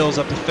Ryan Hill's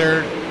up to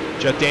 3rd.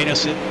 Judd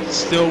Danielson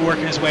still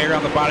working his way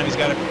around the bottom. He's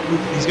got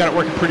it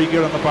working pretty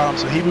good on the bottom,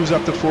 so he moves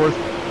up to 4th.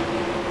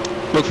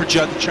 Look for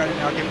Judd to try to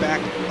now get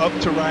back up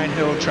to Ryan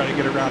Hill and try to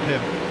get around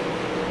him.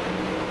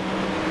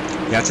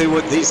 Yeah, I tell you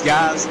what, these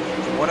guys,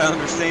 from what I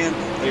understand,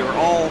 they are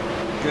all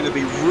going to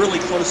be really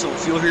close on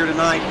fuel here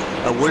tonight.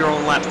 We're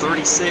on lap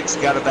 36,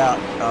 got about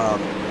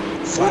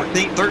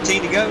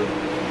 13 to go.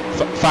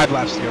 5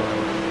 laps to go,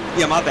 right?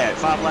 Yeah, my bad,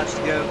 5 laps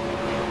to go.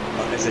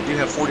 As they do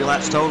have 40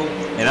 laps total,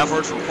 and I've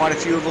heard from quite a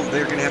few of them,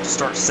 they're going to have to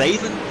start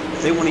saving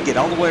if they want to get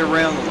all the way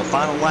around on the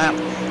final lap.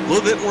 A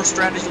little bit more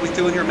strategy we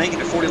threw in here, making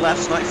it 40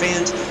 laps tonight,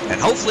 fans,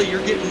 and hopefully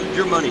you're getting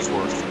your money's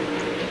worth.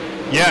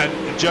 Yeah,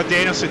 and Judd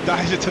Danielson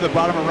dives it to the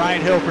bottom of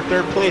Ryan Hill for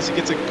 3rd place. It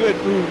gets a good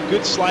move,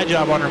 good slide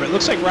job on him. It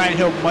looks like Ryan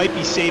Hill might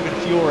be saving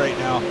fuel right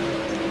now.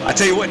 I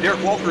tell you what,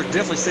 Derek Walker is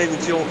definitely saving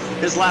fuel.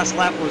 His last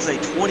lap was a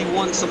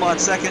 21-some-odd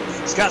second.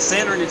 Scott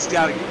Sanderson has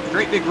got a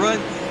great big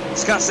run.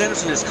 Scott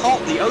Sanderson has caught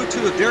the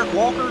 0-2 of Derek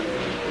Walker.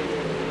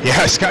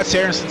 Yeah, Scott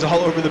Sanderson's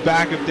all over the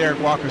back of Derek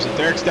Walker, so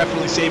Derek's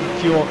definitely saving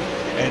fuel.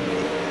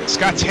 And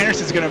Scott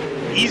Sanderson's going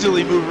to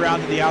easily move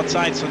around to the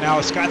outside, so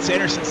now Scott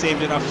Sanderson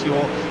saved enough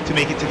fuel to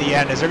make it to the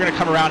end. As they're going to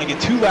come around and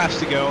get 2 laps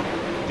to go,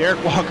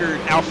 Derek Walker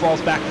now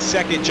falls back to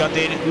 2nd,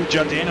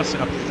 Judd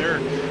Danielson up to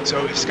 3rd.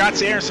 So if Scott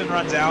Sanderson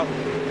runs out,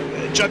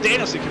 Judd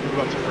Danielson can move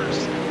up to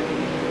 1st.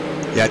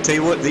 Yeah, I tell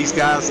you what, these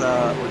guys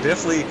were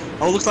definitely...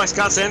 Oh, looks like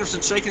Scott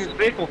Sanderson's shaking his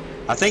vehicle.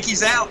 I think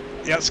he's out.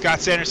 Yeah,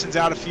 Scott Sanderson's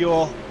out of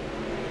fuel.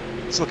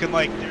 It's looking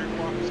like Derek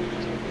Walker's going to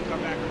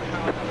come back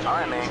around. All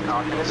right, man,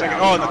 caution is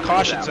out. Oh, and the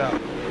caution's out.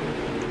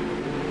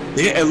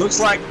 Yeah, it looks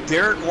like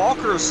Derek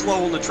Walker is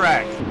slow on the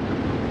track.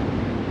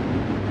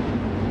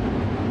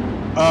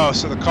 Oh,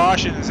 so the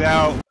caution is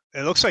out.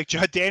 it looks like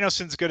Judd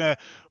Danielson's going to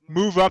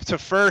move up to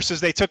first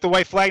as they took the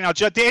white flag. Now,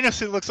 Judd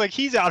Danielson looks like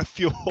he's out of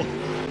fuel.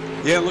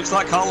 Yeah, it looks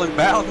like Colin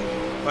Bowden.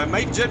 Well,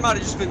 maybe Judd might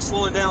have just been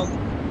slowing down.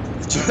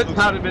 Judd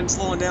might have been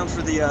slowing down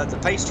for the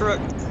pace truck.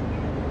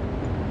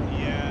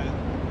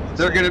 Yeah.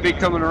 They're going to be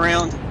coming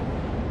around.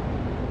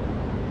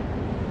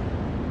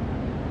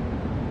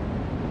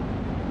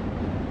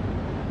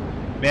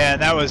 Man,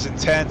 that was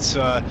intense.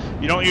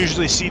 You don't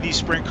usually see these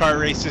sprint car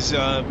races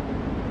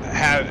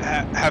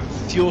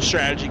have fuel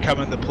strategy come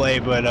into play,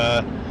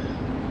 but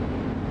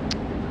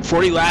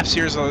 40 laps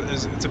here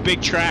it's a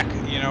big track,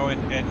 you know,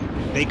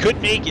 and they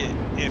could make it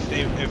if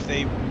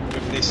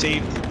they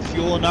saved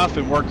fuel enough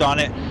and worked on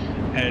it,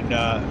 and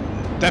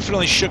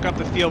definitely shook up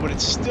the field. But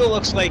it still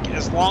looks like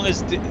as long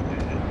as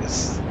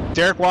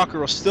Derek Walker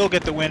will still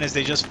get the win as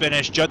they just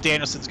finished. Judd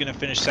Danielson's going to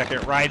finish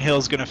second. Ryan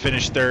Hill's going to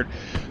finish third.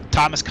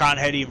 Thomas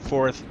Conheady in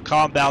fourth.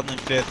 Colin Bowden in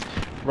fifth.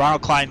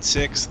 Ronald Klein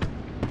sixth.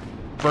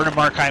 Vernon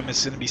Markheim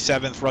is going to be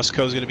seventh. Russ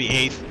Coe's going to be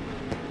eighth.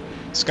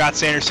 Scott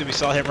Sanderson, we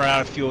saw him run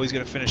out of fuel. He's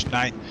going to finish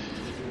ninth.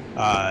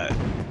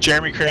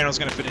 Jeremy Crandall's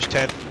going to finish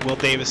 10th. Will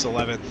Davis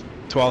 11th.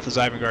 12th is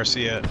Ivan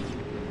Garcia.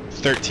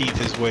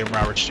 13th is William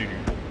Roberts Jr.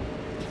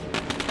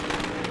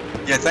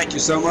 Yeah, thank you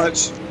so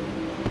much.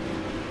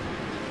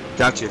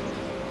 Gotcha.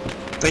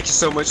 Thank you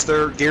so much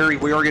there, Gary.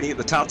 We are going to get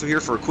the top two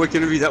here for a quick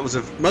interview. That was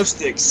the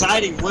most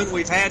exciting win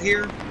we've had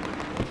here.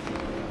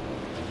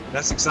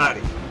 That's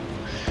exciting.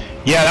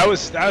 Yeah, that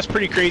was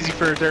pretty crazy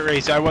for a dirt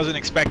race. I wasn't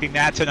expecting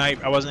that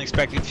tonight. I wasn't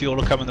expecting fuel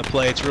to come into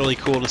play. It's really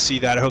cool to see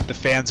that. I hope the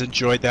fans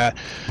enjoyed that.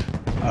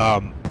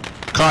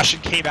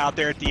 Caution came out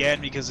there at the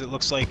end because it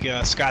looks like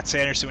Scott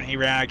Sanderson, when he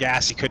ran out of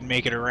gas, he couldn't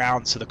make it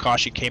around, so the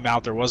caution came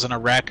out. There wasn't a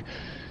wreck.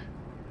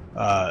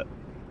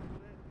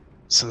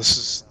 So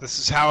this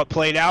is how it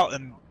played out,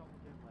 and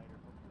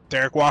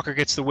Derek Walker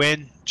gets the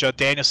win. Judd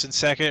Danielson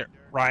second.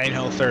 Ryan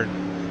Hill third.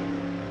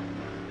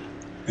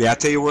 Yeah, I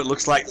tell you what, it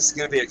looks like this is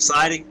going to be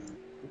exciting.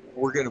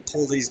 We're going to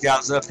pull these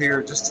guys up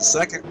here in just a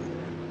second.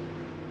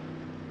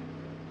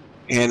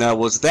 And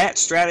was that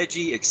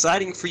strategy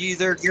exciting for you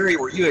there, Gary?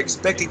 Were you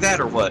expecting that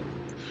or what?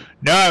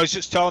 No, I was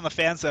just telling the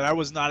fans that I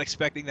was not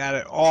expecting that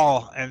at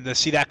all. And to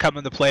see that come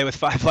into play with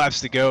 5 laps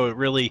to go, it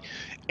really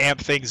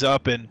amped things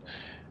up. And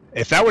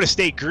if that would have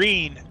stayed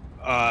green,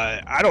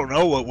 I don't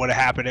know what would have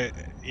happened.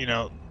 You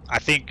know, I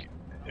think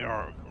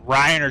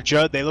Ryan or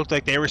Judd, they looked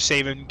like they were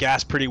saving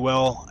gas pretty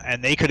well,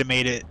 and they could have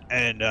made it,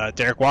 and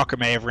Derek Walker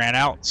may have ran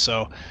out.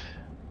 So,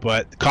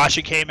 but the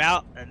caution came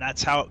out, and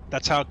that's how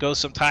it goes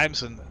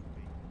sometimes. And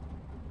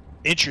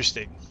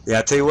interesting. Yeah,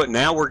 I tell you what.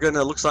 Now we're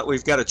gonna. Looks like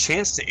we've got a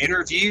chance to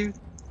interview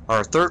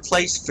our third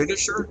place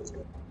finisher,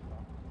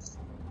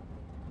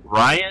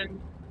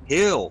 Ryan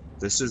Hill.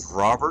 This is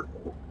Robert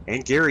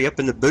and Gary up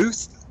in the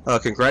booth.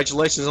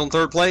 Congratulations on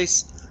third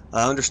place.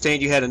 I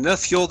understand you had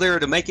enough fuel there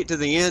to make it to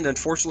the end.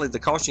 Unfortunately, the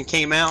caution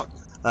came out.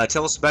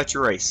 Tell us about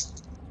your race.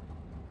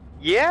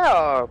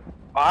 Yeah,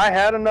 I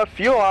had enough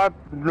fuel.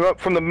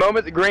 From the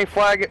moment the green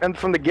flag and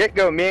from the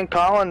get-go, me and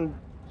Colin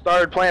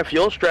started playing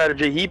fuel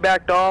strategy. He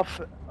backed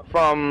off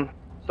from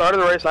start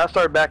of the race. I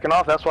started backing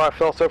off. That's why I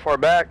fell so far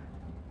back.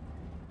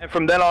 And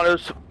from then on, it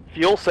was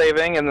fuel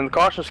saving, and then the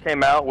cautions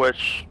came out,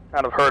 which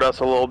kind of hurt us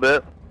a little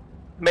bit.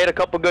 Made a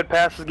couple good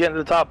passes getting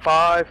to the top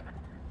 5.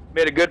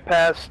 Made a good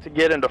pass to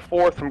get into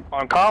 4th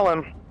on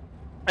Colin.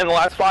 In the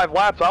last 5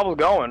 laps, I was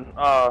going.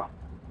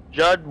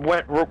 Judd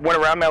went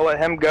around me. I let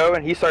him go,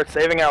 and he started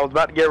saving. I was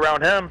about to get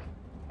around him.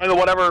 And then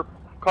whatever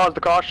caused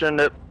the caution,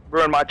 it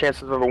ruined my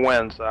chances of a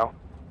win. So,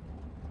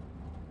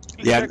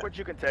 yeah, take what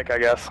you can take, I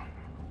guess.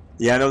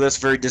 Yeah, I know that's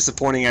very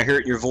disappointing. I hear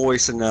it in your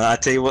voice, and I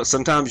tell you what,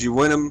 sometimes you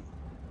win them.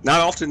 Not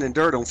often in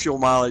dirt on fuel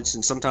mileage,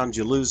 and sometimes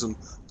you lose them.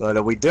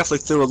 But we definitely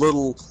threw a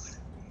little,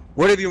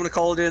 whatever you want to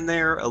call it in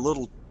there, a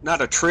little,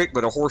 not a trick,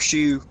 but a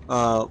horseshoe.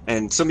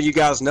 And some of you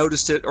guys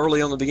noticed it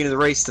early on the beginning of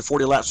the race. The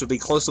 40 laps would be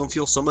close on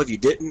fuel. Some of you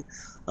didn't.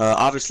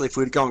 Obviously, if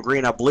we had gone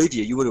green, I believe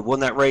you would have won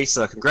that race.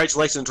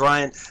 Congratulations,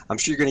 Ryan. I'm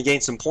sure you're going to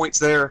gain some points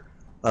there,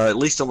 at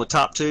least on the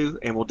top 2.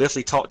 And we'll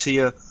definitely talk to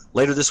you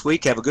later this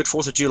week. Have a good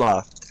 4th of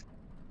July.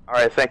 All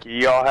right, thank you.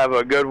 Y'all have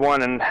a good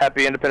one, and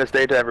happy Independence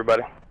Day to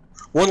everybody.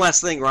 One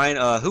last thing,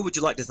 Ryan. Who would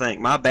you like to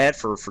thank? My bad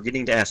for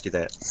forgetting to ask you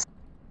that.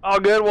 All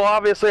good. Well,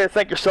 obviously, I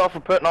thank yourself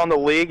for putting on the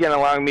league and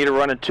allowing me to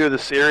run in 2 of the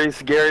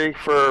series. Gary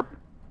for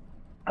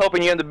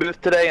helping you in the booth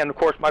today, and of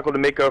course, Michael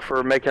D'Amico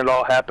for making it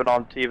all happen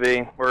on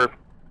TV or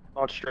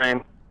on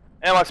stream.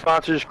 And my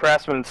sponsors,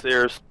 Craftsman and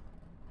Sears.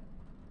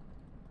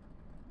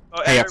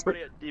 Oh, and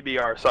everybody at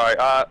DBR. Sorry,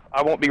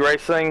 I won't be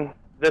racing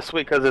this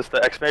week because it's the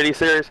Xfinity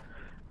Series,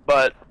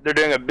 but they're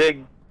doing a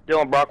big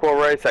Dylan Brockwell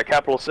race at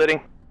Capital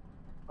City,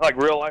 like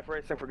real life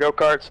racing for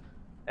go-karts,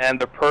 and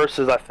the purse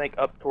is, I think,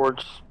 up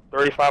towards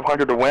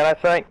 $3,500 to win, I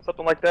think,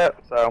 something like that.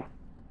 So,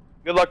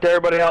 good luck to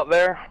everybody out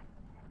there.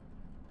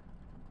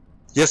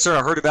 Yes, sir.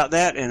 I heard about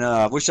that, and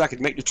I wish I could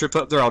make the trip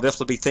up there. I'll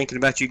definitely be thinking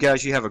about you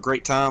guys. You have a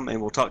great time, and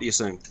we'll talk to you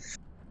soon.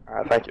 All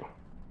right, thank you.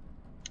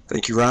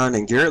 Thank you, Ryan.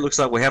 And Garrett, looks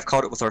like we have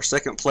caught up with our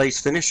 2nd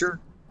place finisher.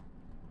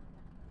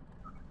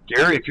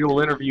 Gary, if you'll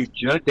interview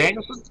Judd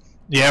Danielson.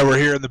 Yeah, we're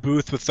here in the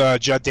booth with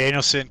Judd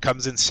Danielson,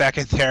 comes in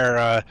second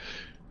there.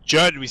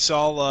 Judd, we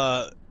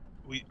saw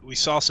we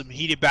saw some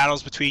heated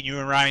battles between you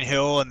and Ryan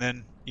Hill, and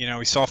then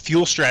we saw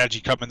fuel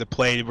strategy come into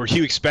play. Were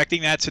you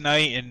expecting that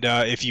tonight? And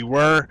if you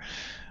were,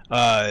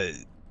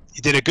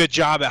 you did a good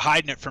job at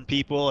hiding it from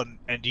people.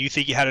 And do you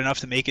think you had enough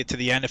to make it to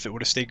the end if it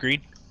would have stayed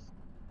green?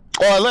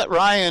 Well,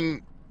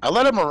 I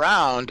let him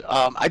around.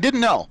 I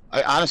didn't know.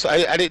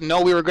 I didn't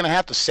know we were going to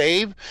have to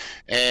save,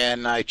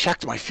 and I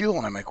checked my fuel,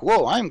 and I'm like,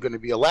 whoa, I'm going to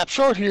be a lap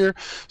short here.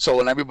 So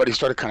when everybody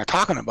started kind of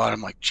talking about it,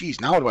 I'm like, geez,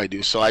 now what do I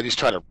do? So I just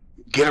try to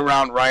get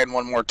around Ryan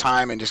one more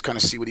time and just kind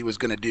of see what he was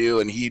going to do,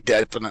 and he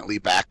definitely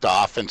backed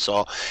off, and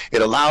so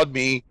it allowed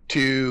me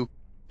to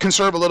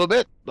conserve a little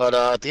bit. But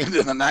at the end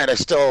of the night,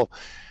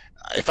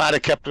 if I'd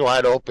have kept it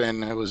wide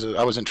open, I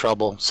was in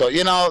trouble. So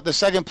the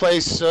second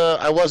place,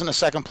 I wasn't a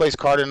second place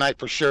car tonight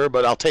for sure,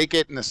 but I'll take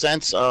it in a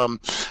sense. I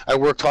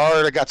worked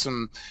hard. I got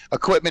some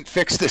equipment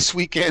fixed this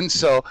weekend,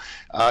 so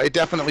it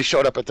definitely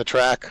showed up at the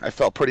track. I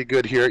felt pretty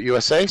good here at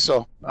USA.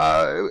 So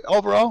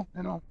overall,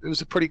 it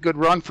was a pretty good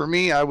run for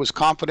me. I was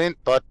confident,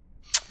 but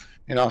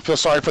I feel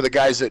sorry for the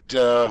guys that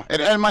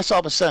and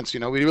myself a sense. We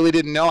really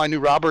didn't know. I knew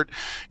Robert.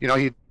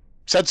 He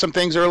said some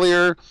things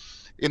earlier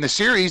in the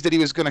series that he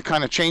was going to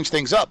kind of change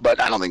things up, but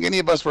I don't think any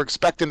of us were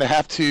expecting to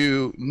have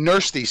to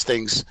nurse these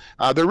things.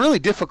 They're really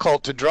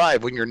difficult to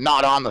drive when you're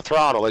not on the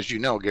throttle, as you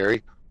know,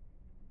 Gary.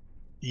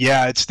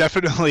 Yeah, it's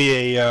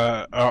definitely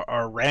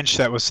a wrench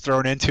that was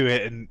thrown into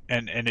it, and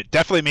it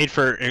definitely made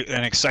for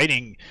an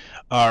exciting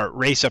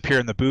race up here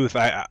in the booth.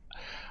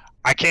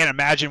 I can't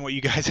imagine what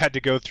you guys had to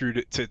go through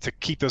to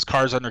keep those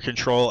cars under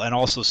control and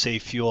also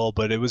save fuel,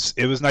 but it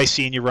was nice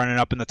seeing you running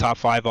up in the top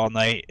 5 all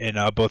night in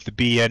both the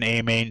B and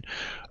A main.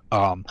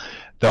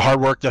 The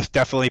hard work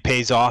definitely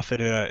pays off. And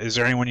is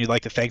there anyone you'd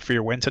like to thank for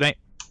your win tonight?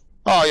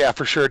 Oh yeah,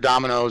 for sure.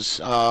 Domino's,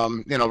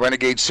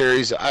 Renegade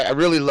series. I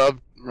really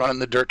love running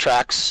the dirt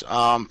tracks.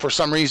 For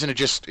some reason, it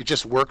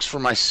just works for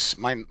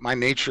my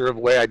nature of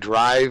the way I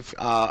drive.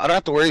 I don't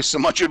have to worry so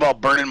much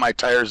about burning my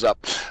tires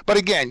up. But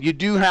again, you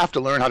do have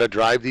to learn how to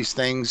drive these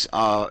things.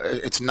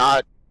 It's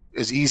not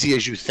as easy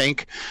as you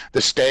think.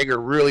 The stagger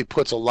really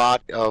puts a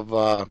lot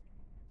of,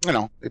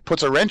 it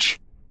puts a wrench,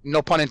 no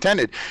pun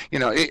intended,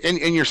 in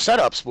your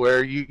setups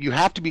where you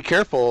have to be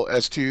careful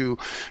as to,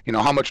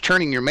 how much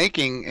turning you're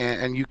making,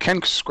 and you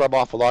can scrub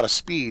off a lot of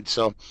speed.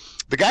 So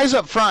the guys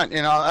up front,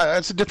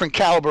 that's a different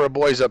caliber of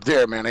boys up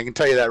there, man. I can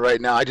tell you that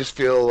right now. I just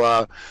feel,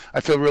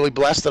 I feel really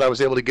blessed that I was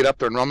able to get up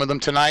there and run with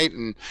them tonight.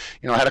 And,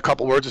 I had a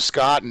couple words with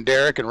Scott and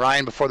Derek and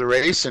Ryan before the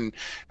race, and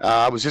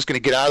I was just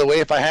going to get out of the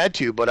way if I had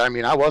to, but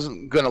I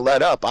wasn't going to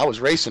let up. I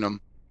was racing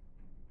them.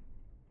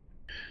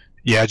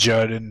 Yeah,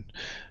 Judd, and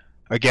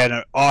again,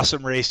 an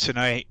awesome race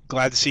tonight.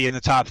 Glad to see you in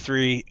the top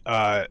 3.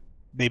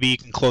 Maybe you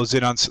can close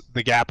in on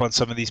the gap on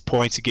some of these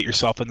points and get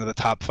yourself into the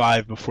top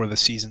 5 before the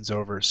season's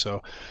over.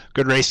 So,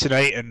 good race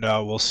tonight, and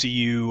we'll see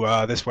you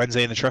this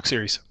Wednesday in the Truck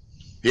Series.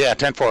 Yeah,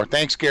 10-4.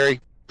 Thanks, Gary.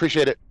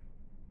 Appreciate it.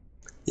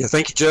 Yeah,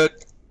 thank you, Judd.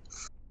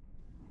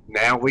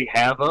 Now we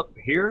have up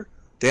here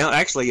down.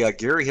 Actually,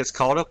 Gary has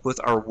caught up with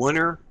our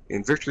winner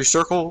in Victory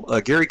Circle.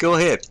 Gary, go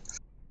ahead.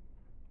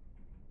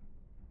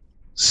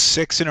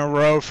 6 in a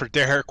row for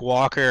Derek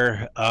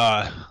Walker.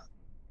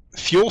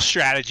 Fuel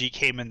strategy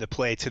came into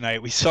play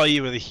tonight. We saw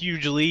you with a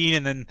huge lead,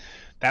 and then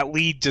that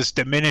lead just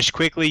diminished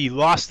quickly. You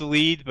lost the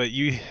lead, but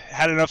you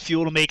had enough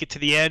fuel to make it to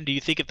the end. Do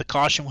you think if the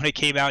caution when it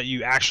came out,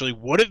 you actually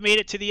would have made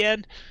it to the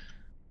end?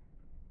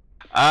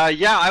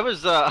 Yeah, I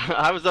was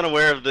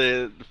unaware of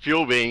the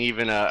fuel being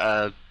even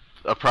a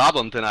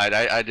problem tonight.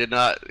 I did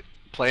not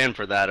plan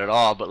for that at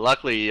all, but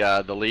luckily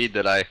the lead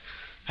that I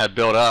had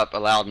built up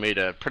allowed me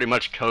to pretty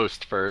much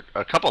coast for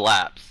a couple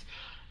laps.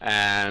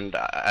 And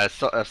as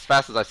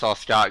fast as I saw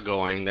Scott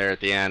going there at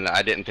the end,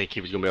 I didn't think he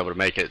was going to be able to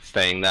make it,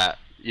 staying that,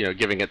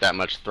 giving it that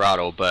much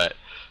throttle. But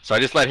so I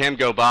just let him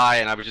go by,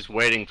 and I was just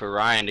waiting for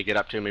Ryan to get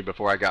up to me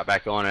before I got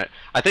back on it.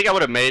 I think I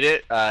would have made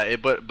it,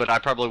 but I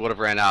probably would have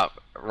ran out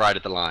right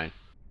at the line.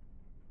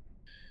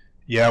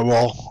 Yeah,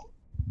 well,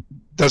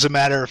 doesn't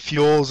matter if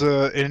fuel's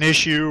an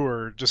issue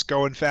or just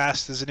going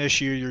fast is an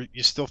issue.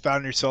 You still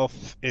found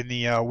yourself in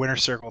the winner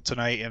circle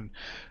tonight, and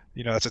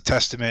that's a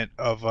testament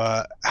of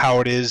how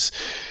it is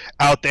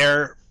out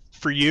there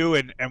for you.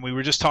 And we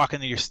were just talking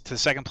to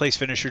second place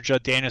finisher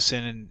Judd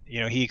Danielson,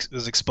 and he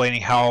was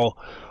explaining how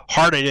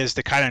hard it is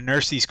to kind of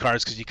nurse these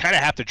cars because you kind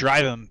of have to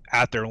drive them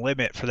at their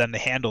limit for them to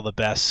handle the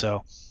best.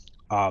 So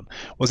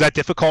was that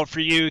difficult for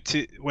you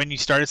when you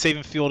started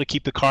saving fuel to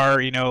keep the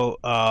car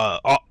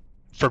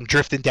from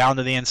drifting down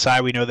to the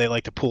inside? We know they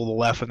like to pull the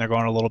left when they're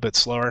going a little bit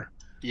slower.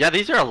 Yeah,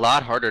 these are a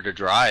lot harder to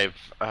drive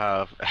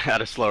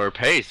at a slower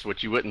pace,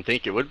 which you wouldn't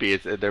think it would be.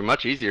 They're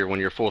much easier when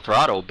you're full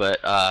throttle, but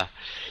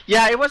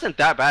yeah, it wasn't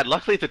that bad.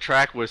 Luckily, the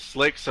track was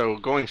slick, so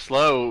going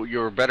slow, you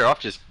were better off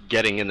just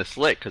getting in the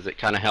slick because it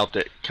kind of helped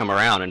it come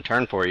around and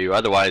turn for you.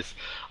 Otherwise,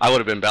 I would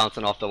have been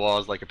bouncing off the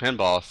walls like a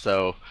pinball.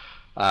 So,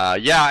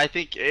 yeah, I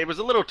think it was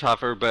a little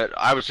tougher, but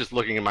I was just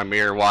looking in my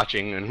mirror,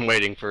 watching and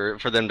waiting for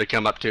them to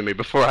come up to me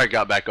before I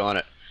got back on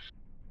it.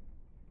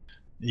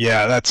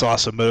 Yeah, that's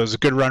awesome. But it was a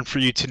good run for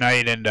you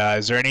tonight. And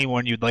is there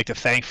anyone you'd like to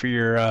thank for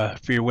your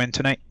win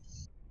tonight?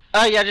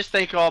 Yeah, just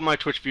thank all my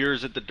Twitch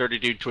viewers at the Dirty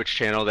Dude Twitch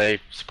channel. They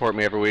support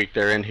me every week.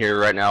 They're in here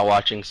right now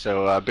watching,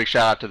 so big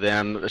shout out to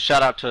them. A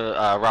shout out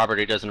to Robert,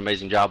 he does an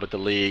amazing job with the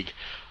league.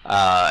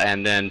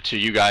 And then to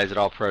you guys at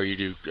All Pro, you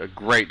do a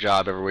great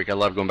job every week. I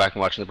love going back and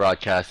watching the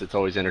broadcast. It's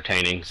always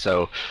entertaining.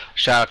 So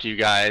shout out to you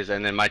guys.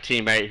 And then my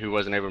teammate who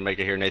wasn't able to make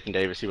it here, Nathan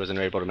Davis, he wasn't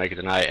able to make it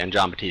tonight. And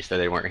John Batista,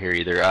 they weren't here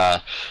either.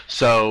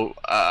 So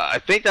I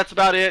think that's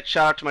about it.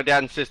 Shout out to my dad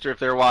and sister if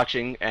they're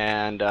watching.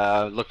 And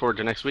look forward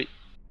to next week.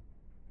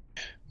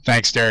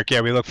 Thanks, Derek.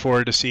 Yeah, we look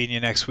forward to seeing you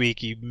next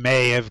week. You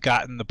may have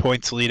gotten the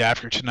points lead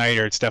after tonight,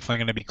 or it's definitely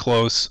going to be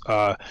close.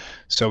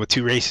 So with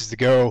 2 races to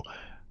go,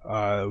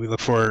 we look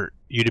for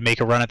you to make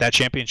a run at that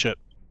championship.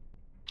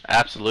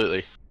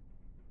 Absolutely.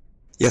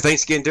 Yeah,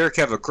 thanks again, Derek.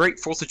 Have a great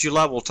 4th of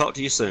July. We'll talk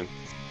to you soon.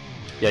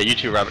 Yeah, you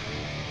too, Robert.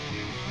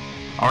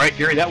 All right,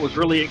 Gary, that was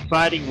really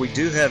exciting. We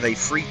do have a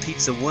free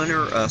pizza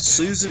winner.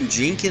 Susan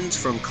Jenkins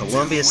from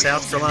Columbia,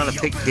 South Carolina,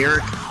 picked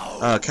Derek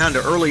kind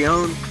of early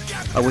on.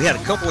 We had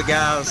a couple of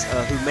guys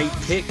who made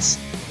picks,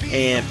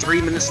 and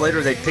 3 minutes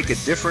later they'd pick a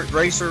different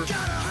racer,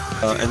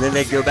 and then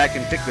they'd go back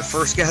and pick the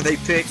first guy they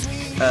picked.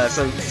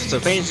 So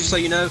fans, just so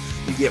you know,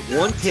 you get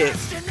 1 pick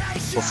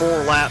before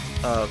lap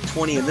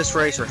 20 in this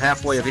race or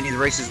halfway of any of the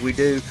races we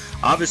do.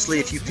 Obviously,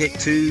 if you pick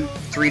 2,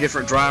 3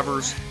 different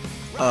drivers,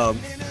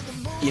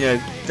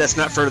 that's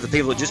not fair to the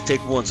people that just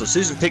picked 1. So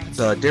Susan picked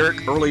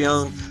Derek early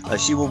on.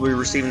 She will be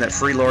receiving that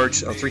free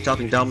large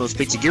 3-topping Domino's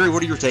pizza. Gary,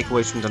 what are your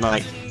takeaways from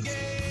tonight?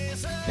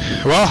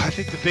 Well, I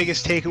think the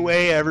biggest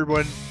takeaway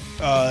everyone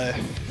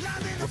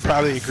will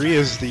probably agree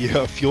is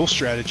the fuel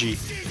strategy.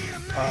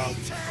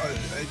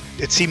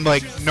 It seemed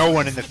like no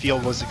one in the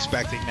field was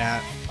expecting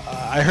that.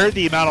 I heard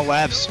the amount of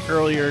laps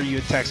earlier. You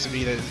had texted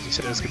me that you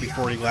said it was going to be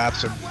 40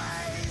 laps. And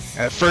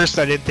at first,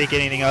 I didn't think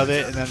anything of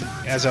it. And then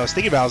as I was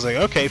thinking about it, I was like,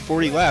 okay,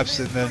 40 laps.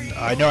 And then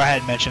I know I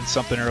had mentioned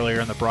something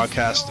earlier in the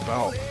broadcast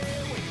about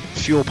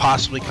fuel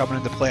possibly coming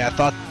into play. I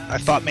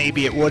thought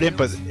maybe it wouldn't,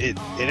 but it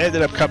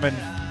ended up coming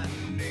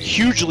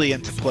hugely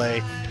into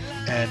play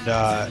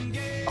and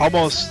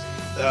almost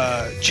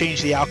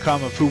changed the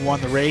outcome of who won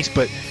the race,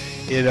 but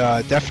it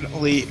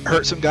definitely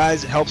hurt some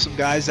guys and helped some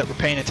guys that were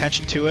paying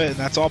attention to it, and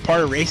that's all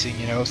part of racing.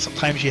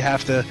 Sometimes you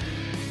have to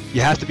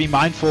be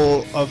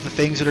mindful of the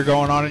things that are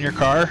going on in your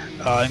car,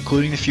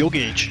 including the fuel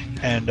gauge.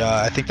 And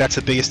I think that's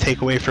the biggest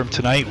takeaway from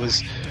tonight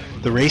was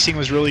the racing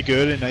was really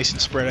good and nice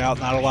and spread out,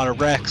 not a lot of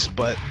wrecks,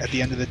 but at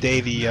the end of the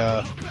day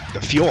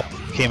the fuel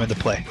came into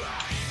play.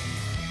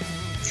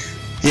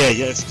 Yeah,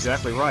 that's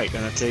exactly right.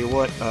 And I tell you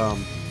what,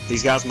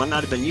 these guys might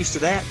not have been used to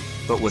that,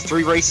 but with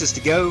 3 races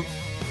to go,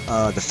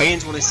 the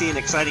fans want to see an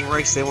exciting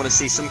race. They want to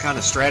see some kind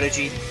of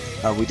strategy.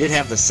 We did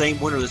have the same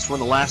winner that's won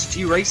the last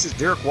few races,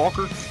 Derek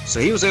Walker, so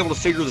he was able to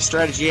figure the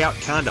strategy out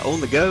kind of on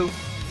the go.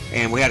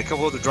 And we had a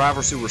couple other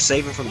drivers who were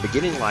saving from the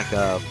beginning, like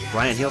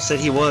Ryan Hill said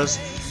he was.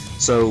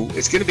 So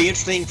it's going to be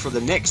interesting for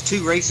the next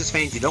 2 races,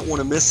 fans. You don't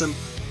want to miss them.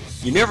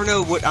 You never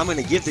know what I'm going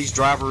to give these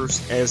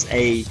drivers as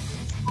a...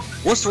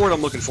 What's the word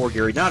I'm looking for,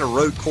 Gary? Not a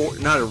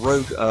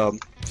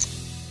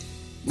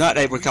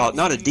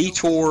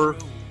detour,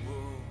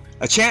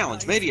 a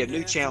challenge. Maybe a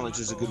new challenge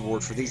is a good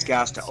word for these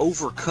guys to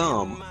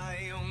overcome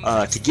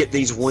to get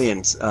these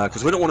wins,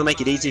 because we don't want to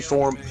make it easy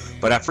for them.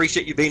 But I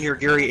appreciate you being here,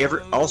 Gary.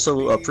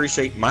 Also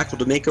appreciate Michael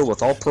D'Amico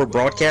with All Pro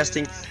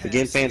Broadcasting.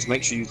 Again, fans,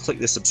 make sure you click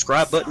the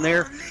subscribe button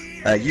there.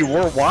 You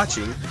were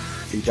watching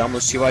the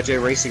Domino's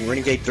TYJ Racing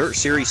Renegade Dirt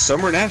Series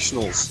Summer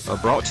Nationals,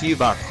 brought to you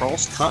by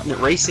Cross Continent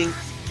Racing.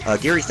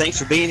 Gary, thanks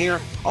for being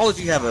here. All of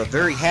you have a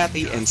very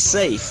happy and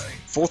safe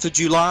 4th of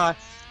July.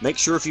 Make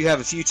sure if you have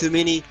a few too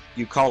many,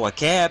 you call a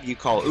cab, you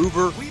call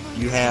Uber,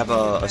 you have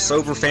a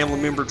sober family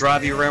member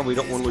drive you around. We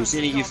don't want to lose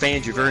any of you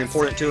fans. You're very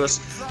important to us.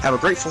 Have a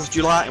great 4th of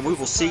July, and we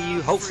will see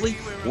you, hopefully,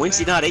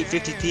 Wednesday night,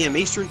 8:50 p.m.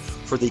 Eastern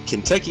for the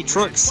Kentucky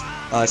Trucks.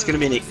 It's going to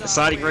be an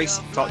exciting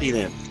race. Talk to you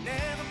then.